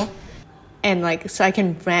journal and like so I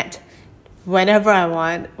can rant whenever I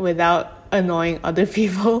want without annoying other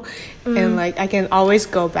people. And like I can always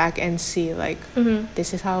go back and see like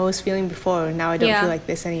this is how I was feeling before, now I don't feel like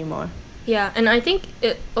this anymore. Yeah, and I think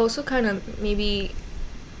it also kind of maybe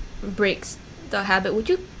breaks the habit. Would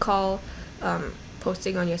you call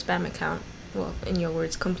posting on your spam account, well, in your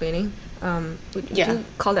words, complaining, would you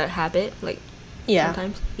call that a habit? Like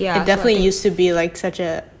sometimes? Yeah, it definitely used to be like such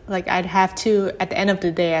a, like I'd have to, at the end of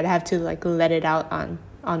the day, I'd have to like let it out on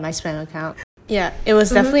my spam account. Yeah, it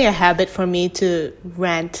was definitely a habit for me to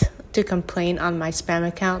rant, to complain on my spam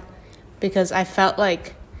account, because I felt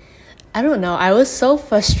like, I don't know, I was so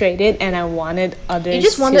frustrated and I wanted others. You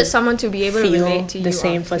just wanted someone to be able to relate to you. The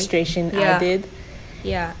same frustration I did.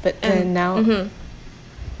 Yeah. But then now,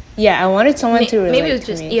 I wanted someone to relate to me. Maybe it was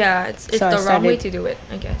just, it's so the wrong way to do it,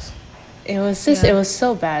 I guess. It was just, it was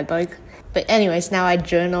so bad. Like, but anyways, now I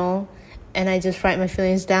journal and I just write my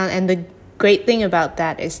feelings down. And the great thing about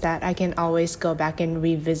that is that I can always go back and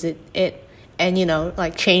revisit it and, you know,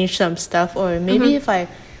 like change some stuff. Or maybe if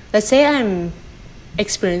let's say I'm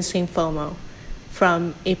experiencing FOMO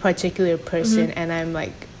from a particular person and I'm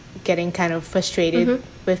like getting kind of frustrated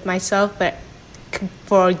with myself, but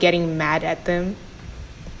for getting mad at them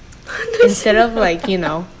instead of like, you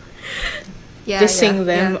know, dissing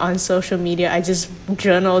them on social media, I just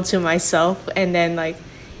journal to myself and then like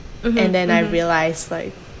and then I realize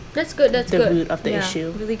like that's good, the root of the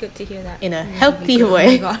issue. Really good to hear that in a healthy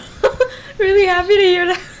way. Oh my God. Really happy to hear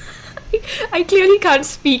that. I clearly can't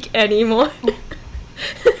speak anymore.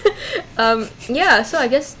 So I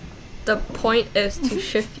guess the point is to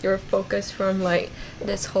shift your focus from like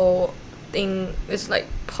this whole thing, this like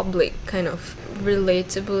public kind of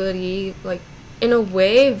relatability, like in a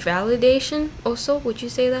way validation also, would you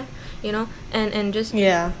say that, you know, and just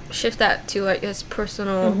shift that to like this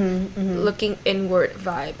personal looking inward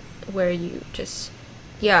vibe where you just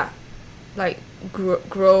like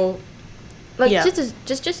grow like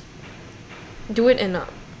just do it in a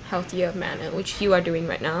healthier manner, which you are doing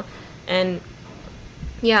right now. And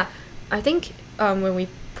I think when we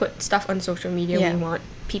put stuff on social media, we want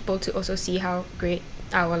people to also see how great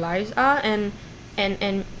our lives are, and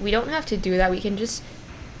we don't have to do that. We can just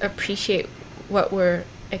appreciate what we're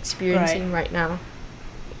experiencing right now,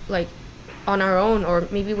 like on our own, or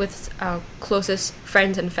maybe with our closest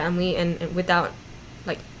friends and family, and without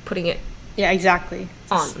like putting it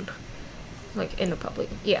on like in the public.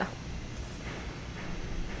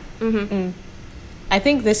 I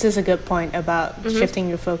think this is a good point about shifting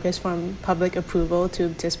your focus from public approval to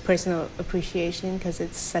just personal appreciation, because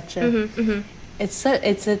it's such a it's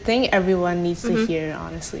a thing everyone needs to hear,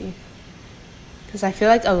 honestly, because I feel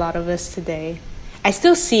like a lot of us today, I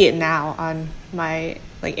still see it now on my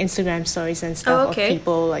like Instagram stories and stuff of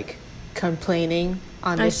people like complaining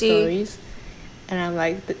on their stories, and I'm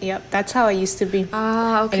like, yep, that's how I used to be.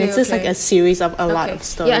 And it's just like a series of a lot of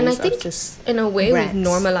stories. And I think just in a way rants. we've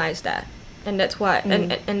normalized that, and that's why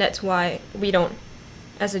and that's why we don't,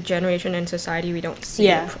 as a generation and society, we don't see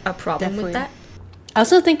a problem with that. I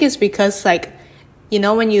also think it's because, like, you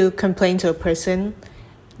know, when you complain to a person,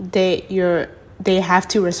 they have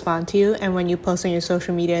to respond to you, and when you post on your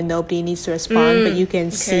social media, nobody needs to respond, but you can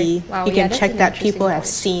see, you can check that people have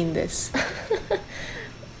seen this.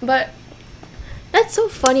 But that's so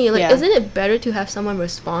funny. Like, isn't it better to have someone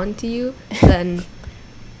respond to you than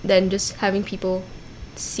than just having people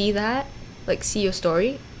see that, like see your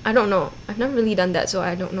story. I don't know. I've never really done that, so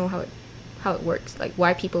I don't know how it works. Like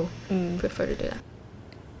why people prefer to do that.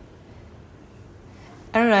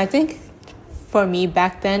 I don't know. I think for me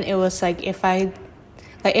back then it was like if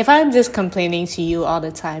I'm just complaining to you all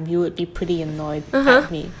the time, you would be pretty annoyed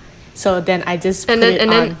at me. So then I just put it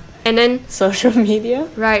on social media.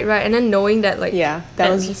 Right. And then knowing that like that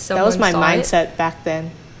was my mindset back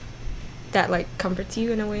then. That like comforts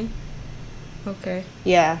you in a way. Okay.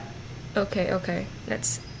 Yeah. Okay.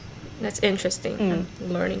 That's interesting. I'm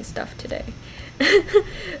learning stuff today.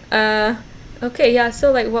 Okay, yeah,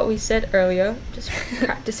 so like what we said earlier, just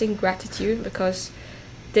practicing gratitude, because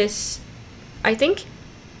I think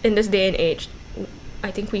in this day and age,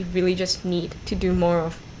 I think we really just need to do more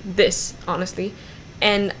of this, honestly.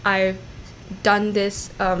 And I've done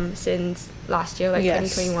this since last year, like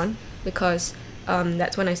 2021, because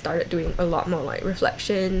that's when I started doing a lot more like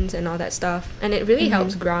reflections and all that stuff. And it really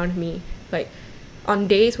helps ground me. Like on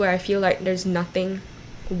days where I feel like there's nothing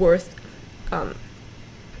worth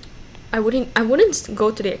I wouldn't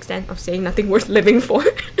go to the extent of saying nothing worth living for.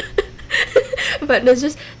 But there's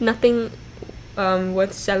just nothing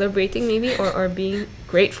worth celebrating maybe or being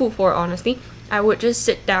grateful for, honestly. I would just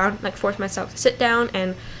sit down, like force myself to sit down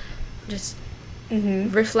and just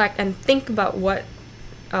reflect and think about what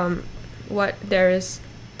there is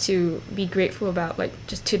to be grateful about, like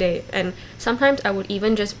just today. And sometimes I would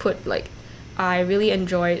even just put like, I really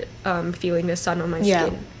enjoyed feeling the sun on my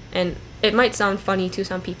skin. And it might sound funny to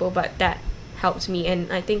some people, but that helps me,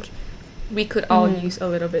 and I think we could all use a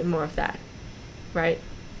little bit more of that, right?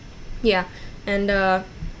 Yeah. And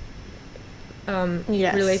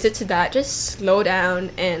related to that, just slow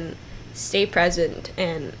down and stay present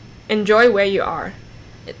and enjoy where you are.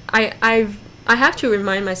 I have to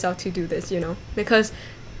remind myself to do this, because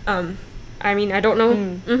I mean, I don't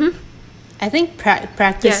know. I think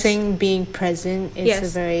practicing being present is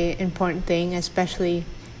a very important thing, especially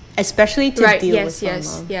to deal with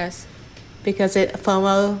FOMO. Yes. Because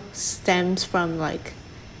FOMO stems from like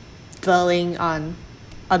dwelling on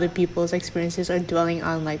other people's experiences or dwelling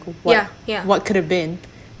on like what could have been.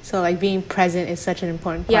 So like being present is such an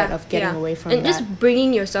important part of getting away from and that. And just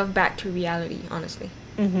bringing yourself back to reality, honestly.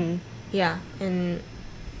 Yeah, and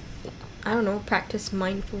I don't know, practice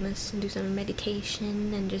mindfulness and do some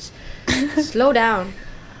meditation and just slow down.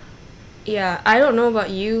 Yeah, I don't know about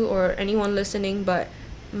you or anyone listening, but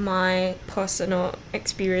my personal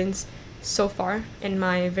experience so far in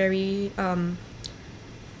my very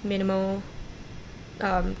minimal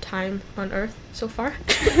time on Earth so far.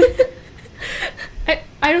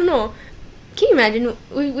 I don't know. Can you imagine?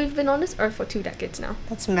 We've been on this Earth for 2 decades now.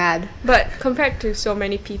 That's mad. But compared to so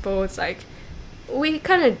many people, it's like we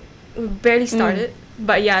barely started.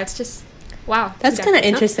 But yeah, it's just wow. That's kind of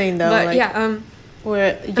interesting though. But like, yeah,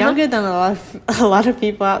 we're younger than a lot of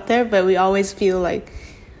people out there, but we always feel like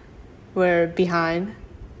we're behind.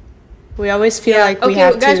 We always feel like we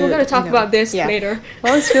have to... Okay, guys, we're going to talk about this later. We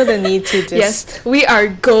always feel the need to just... Yes, we are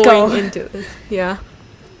going into this. Yeah.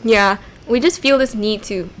 Yeah. We just feel this need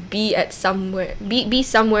to be at somewhere... Be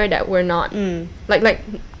somewhere that we're not. Like,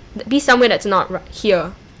 be somewhere that's not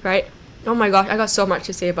here, right? Oh my gosh, I got so much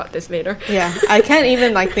to say about this later. Yeah, I can't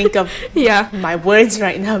even, like, think of my words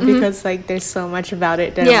right now because, like, there's so much about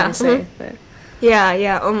it that I want to say. But.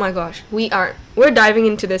 Yeah, oh my gosh. We're diving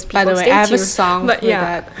into this, people. By the way, I have a song for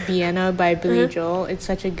that, Vienna by Billy Joel. It's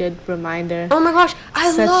such a good reminder. Oh my gosh, I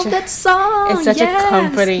love that song. It's such a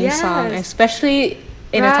comforting song, especially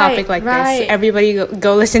in a topic like this. Everybody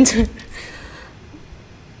go listen to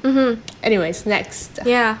it. Anyways, next.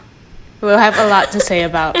 Yeah. We'll have a lot to say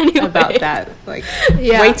about that. Like,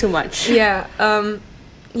 way too much. Yeah.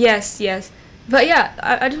 Yes. But yeah,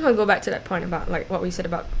 I just want to go back to that point about like what we said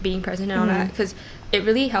about being present and all that, because it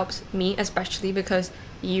really helps me, especially because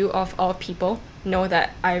you of all people know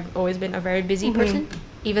that I've always been a very busy person,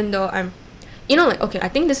 even though I'm, okay, I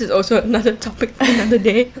think this is also another topic for another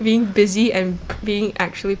day, being busy and being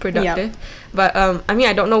actually productive. But I mean,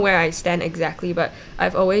 I don't know where I stand exactly, but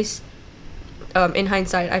I've always, in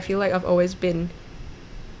hindsight, I feel like I've always been,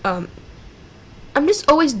 I'm just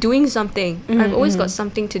always doing something. I've always got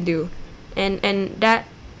something to do. And that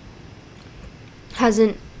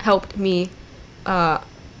hasn't helped me grow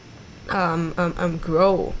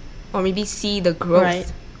or maybe see the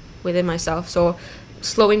growth within myself. So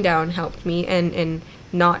slowing down helped me, and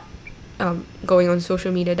not going on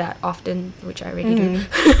social media that often, which I already do,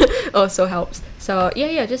 also helps. So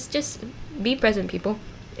yeah, just be present, people,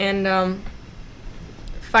 and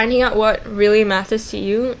finding out what really matters to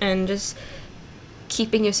you and just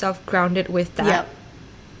keeping yourself grounded with that.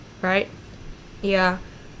 Right? Yeah.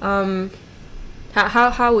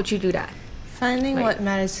 How would you do that? Finding what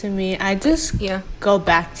matters to me, I just go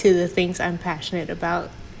back to the things I'm passionate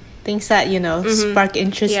about, things that spark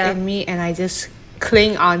interest in me, and I just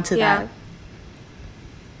cling on to that.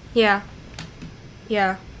 Yeah.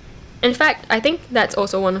 In fact, I think that's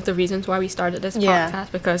also one of the reasons why we started this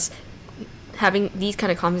podcast, because having these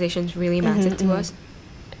kind of conversations really matters to us.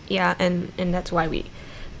 Yeah, and that's why we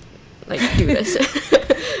do this.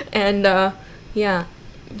 And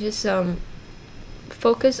just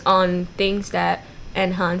focus on things that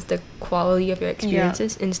enhance the quality of your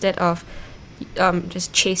experiences instead of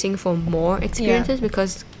just chasing for more experiences,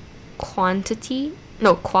 because quality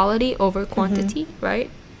over quantity, right?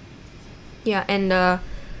 Yeah, and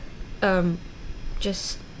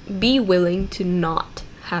just be willing to not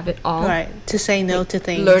have it all. Right, to say no to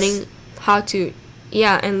things. Learning how to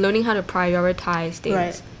prioritize things.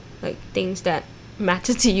 Right. Like things that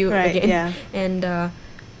matter to you again. Yeah. And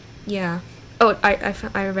Oh,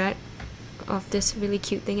 I read of this really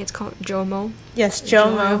cute thing. It's called JOMO. Yes,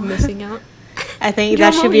 JOMO. Joy of missing out. I think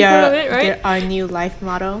that should be our new life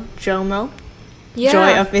motto. JOMO. Yeah.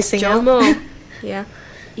 Joy of missing out. JOMO.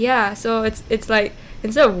 Yeah. So it's like,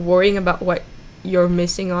 instead of worrying about what you're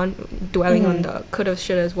missing on, dwelling on the coulda,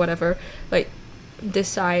 shouldas, whatever,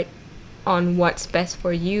 decide on what's best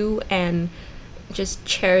for you and just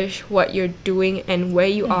cherish what you're doing and where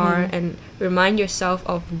you are, and remind yourself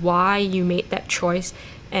of why you made that choice,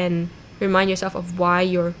 and remind yourself of why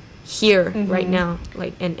you're here right now.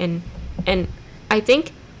 And I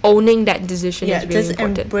think owning that decision is really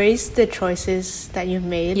important. Just embrace the choices that you've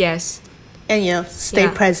made. Yes. And stay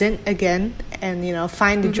present again, and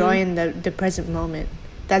find the joy in the present moment.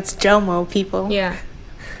 That's JOMO, people. Yeah.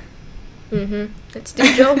 Let's do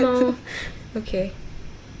JOMO. Okay.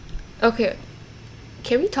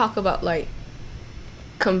 Can we talk about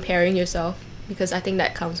comparing yourself? Because I think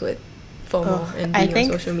that comes with FOMO and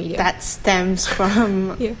being on social media. That stems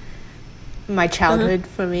from my childhood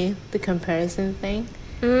for me, the comparison thing.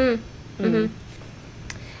 I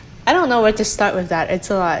don't know where to start with that. It's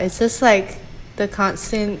a lot. It's just the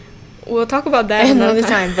constant. We'll talk about that another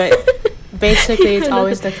time, but basically it's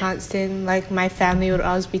always the constant. My family would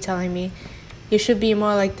always be telling me, you should be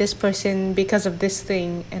more like this person because of this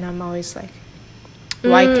thing, and I'm always like,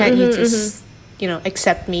 why can't you just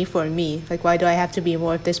accept me for me? Why do I have to be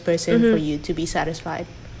more of this person for you to be satisfied?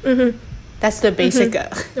 That's the basic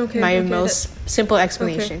most simple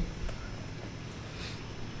explanation.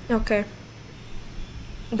 Okay.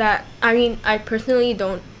 That, I mean, I personally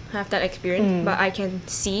don't have that experience, but I can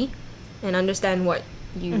see and understand what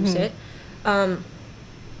you said. I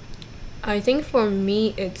think for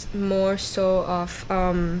me it's more so of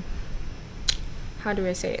how do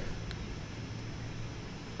I say it?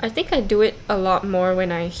 I think I do it a lot more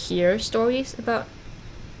when I hear stories about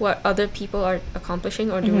what other people are accomplishing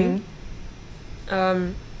or doing.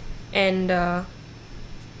 And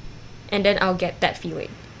then I'll get that feeling.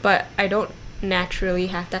 But I don't naturally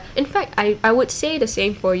have that. In fact, I would say the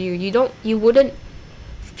same for you. You wouldn't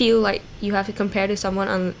feel like you have to compare to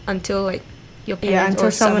someone until your parents until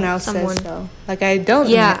or someone else says so. I don't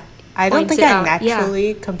think I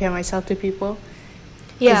naturally compare myself to people.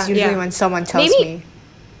 Because usually when someone tells me,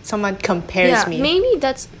 someone compares me. Maybe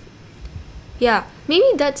that's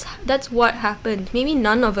what happened. Maybe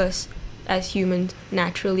none of us as humans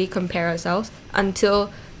naturally compare ourselves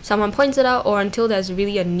until someone points it out, or until there's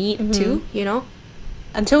really a need to,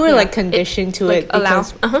 until we're conditioned to it,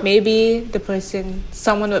 because maybe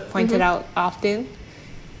someone would point it out often,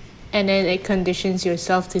 and then it conditions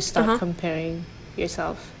yourself to start comparing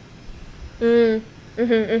yourself. That's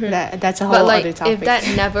a whole other topic. If that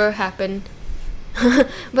never happened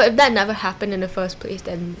but if that never happened in the first place,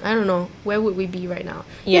 then I don't know, where would we be right now?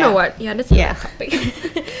 You know what, that's another topic.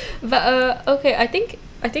 But okay, I think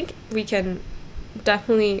we can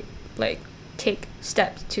definitely take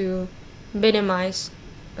steps to minimize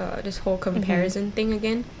this whole comparison thing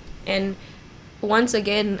again. And once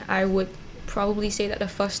again, I would probably say that the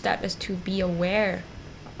first step is to be aware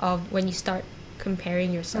of when you start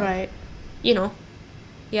comparing yourself, right?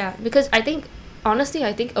 Because honestly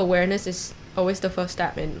I think awareness is always the first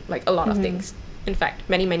step in a lot of things. In fact,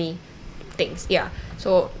 many things.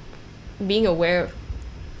 So being aware of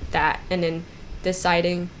that, and then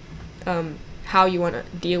deciding how you want to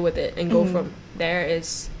deal with it and go from there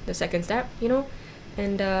is the second step,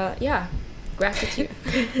 and gratitude.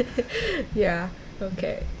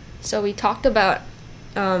 Okay, so we talked about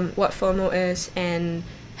what FOMO is and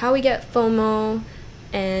how we get FOMO,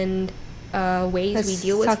 and ways we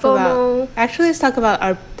deal with FOMO. Let's talk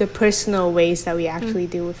about the personal ways that we actually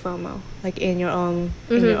deal with FOMO, in your own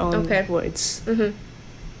words.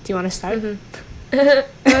 Do you want to start?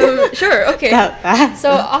 Sure, okay.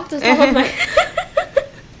 So off the top of my...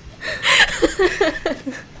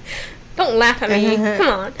 Don't laugh at me. Come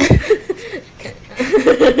on.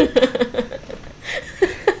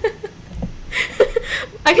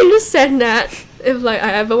 I can just send that if like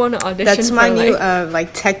I ever want to audition. That's my for, new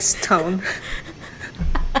like text tone.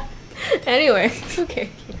 Anyway, okay,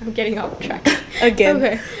 I'm getting off track again.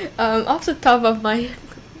 Okay, off the top of my,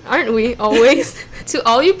 aren't we always? To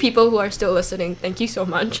all you people who are still listening, thank you so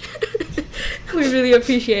much. We really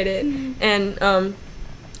appreciate it. And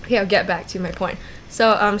okay, I'll get back to my point.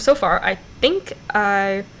 So so far, I think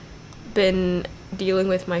I've been dealing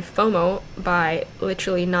with my FOMO by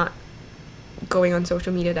literally not going on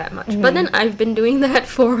social media that much. But then I've been doing that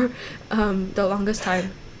for the longest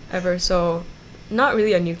time ever, so not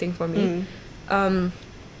really a new thing for me. And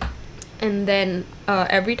then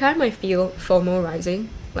every time I feel FOMO rising,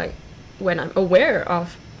 like when I'm aware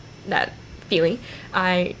of that feeling,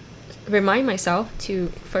 I remind myself to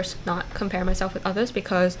first not compare myself with others,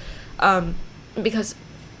 because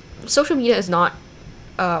social media is not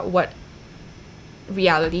what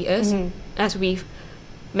reality is, as we've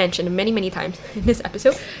mentioned many times in this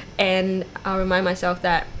episode. And I'll remind myself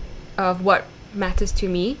that of what matters to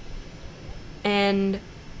me. And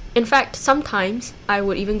in fact, sometimes I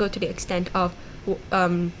would even go to the extent of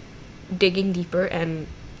digging deeper and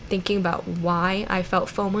thinking about why I felt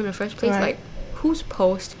FOMO in the first place. Right. Like, whose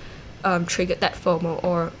post triggered that FOMO,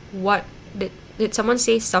 or what did someone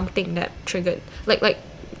say something that triggered, like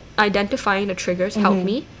identifying the triggers helped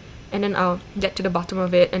me. And then I'll get to the bottom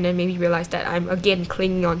of it, and then maybe realize that I'm again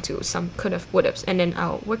clinging on to some could have, would have, and then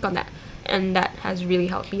I'll work on that. And that has really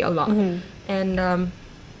helped me a lot. And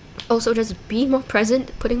also just be more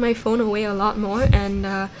present, putting my phone away a lot more,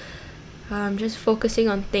 and just focusing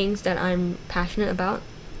on things that I'm passionate about,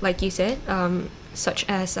 like you said, such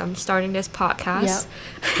as starting this podcast.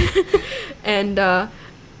 Yep. And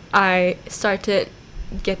I started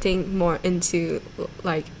getting more into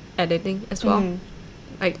like editing as well.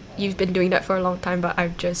 Like, you've been doing that for a long time, but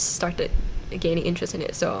I've just started gaining interest in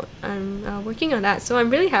it, so I'm working on that. So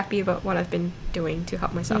I'm really happy about what I've been doing to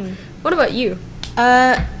help myself. What about you?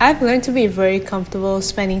 I've learned to be very comfortable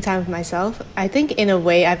spending time with myself. I think in a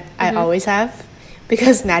way I always have,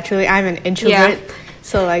 because naturally I'm an introvert,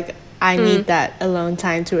 so like I need that alone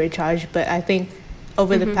time to recharge. But I think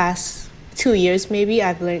over the past 2 years maybe,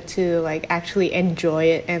 I've learned to like actually enjoy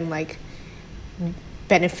it and like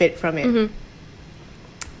benefit from it.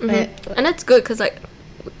 And that's good, because like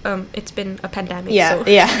it's been a pandemic. Yeah, so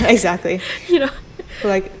yeah, exactly. You know,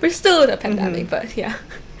 like we're still in a pandemic, but yeah.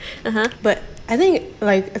 But I think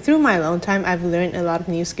like through my alone time, I've learned a lot of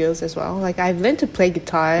new skills as well. Like I've learned to play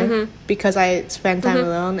guitar because I spend time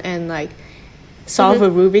alone, and like solve a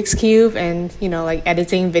Rubik's Cube, and you know, like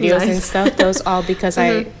editing videos and stuff. Those all because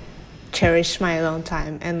I cherish my alone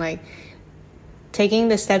time, and like taking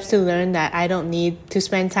the steps to learn that I don't need to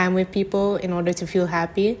spend time with people in order to feel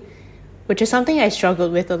happy, which is something I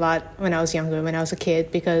struggled with a lot when I was younger, when I was a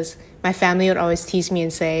kid, because my family would always tease me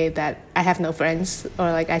and say that I have no friends,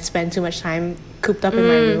 or like I spend too much time cooped up in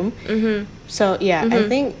my room. So yeah, I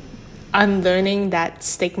think I'm learning that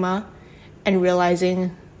stigma and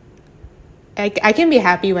realizing I can be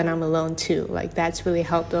happy when I'm alone too. Like that's really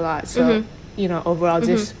helped a lot. So you know, overall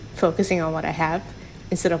just focusing on what I have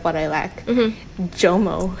instead of what I lack.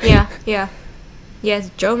 JOMO. Yes,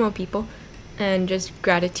 JOMO, people. And just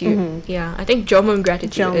gratitude. Yeah, I think JOMO and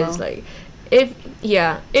gratitude is like, if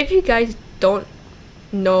you guys don't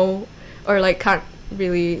know or like can't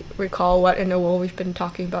really recall what in the world we've been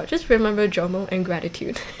talking about, just remember JOMO and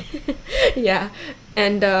gratitude.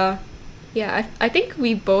 And I think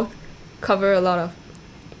we both cover a lot of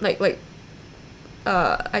like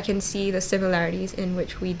I can see the similarities in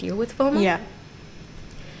which we deal with FOMO.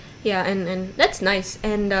 And that's nice.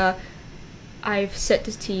 And I've said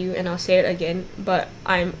this to you and I'll say it again, but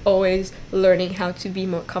I'm always learning how to be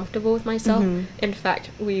more comfortable with myself. In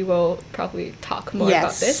fact, we will probably talk more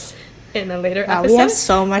about this in a later episode. We have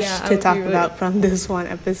so much to talk about from this one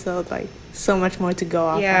episode, like so much more to go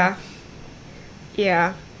off on.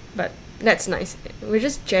 Yeah, but that's nice. We're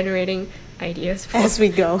just generating ideas as we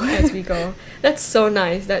go. That's so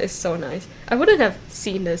nice. That is so nice. I wouldn't have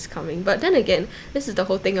seen this coming, but then again, this is the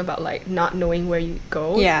whole thing about like not knowing where you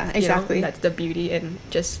go. Yeah, exactly. You know, that's the beauty in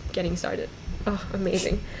just getting started. Oh,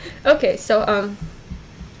 amazing. Okay, so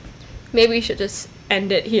maybe we should just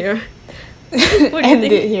end it here. What do you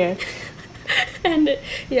think? It here. End it.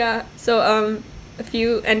 Yeah. So a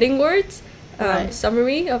few ending words.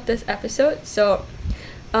 Summary of this episode. So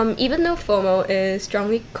Even though FOMO is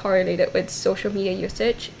strongly correlated with social media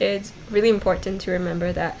usage, it's really important to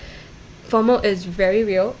remember that FOMO is very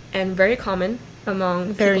real and very common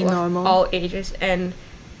among people of all ages. And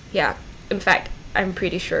yeah, in fact, I'm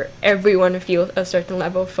pretty sure everyone feels a certain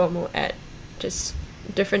level of FOMO at just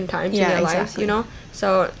different times in their lives, you know?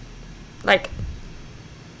 So, like,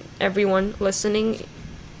 everyone listening,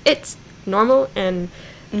 it's normal and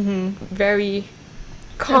very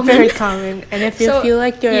common. Very common. And if you feel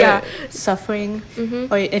like you're suffering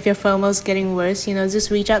or if your FOMO's getting worse, you know,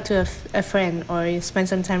 just reach out to a friend or you spend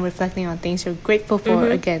some time reflecting on things you're grateful for.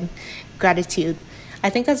 Again, gratitude. I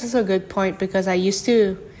think that's also a good point because I used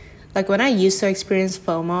to, like when I used to experience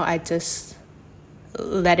FOMO, I just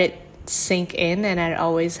let it sink in and I'd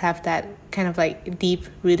always have that kind of like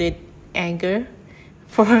deep-rooted anger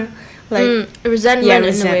for like... resentment. Yeah,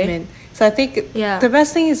 resentment. So I think the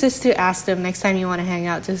best thing is just to ask them next time you want to hang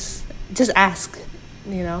out. Just ask,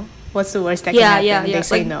 you know, what's the worst that can happen? They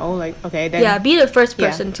say like, no, like, okay, then... Yeah, be the first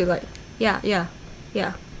person to like,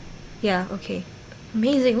 okay.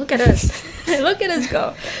 Amazing, look at us. Look at us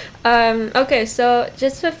go. Okay, so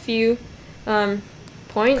just a few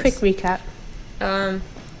points. Quick recap.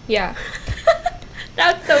 Yeah.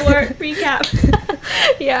 That's the word, recap.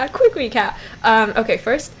 Yeah, quick recap. Okay,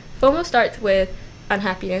 first, FOMO starts with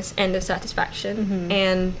unhappiness and dissatisfaction,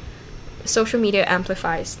 and social media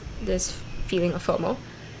amplifies this feeling of FOMO,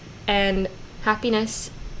 and happiness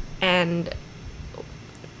and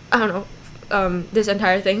I don't know, this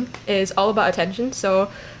entire thing is all about attention. So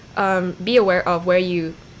be aware of where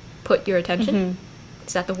you put your attention.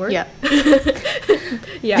 Is that the word? Yeah.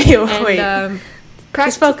 Yeah. And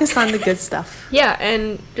just focus on the good stuff. Yeah,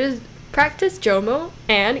 and just practice JOMO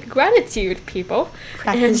and gratitude, people.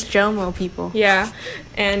 Practice JOMO, people. Yeah,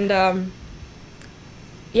 and I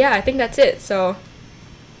think that's it. So,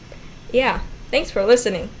 yeah, thanks for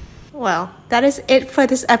listening. Well, that is it for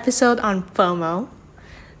this episode on FOMO.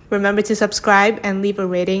 Remember to subscribe and leave a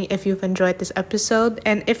rating if you've enjoyed this episode.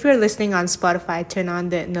 And if you're listening on Spotify, turn on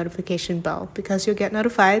the notification bell because you'll get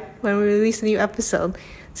notified when we release a new episode.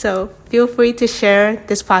 So feel free to share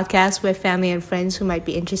this podcast with family and friends who might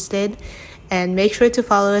be interested. And make sure to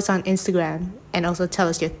follow us on Instagram and also tell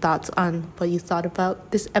us your thoughts on what you thought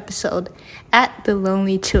about this episode at The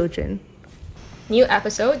Lonely Children. New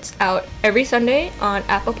episodes out every Sunday on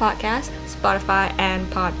Apple Podcasts, Spotify, and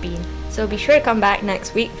Podbean. So be sure to come back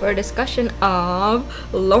next week for a discussion of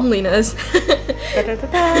loneliness.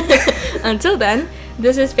 Until then,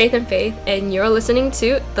 this is Faith and Faith, and you're listening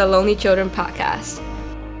to The Lonely Children Podcast.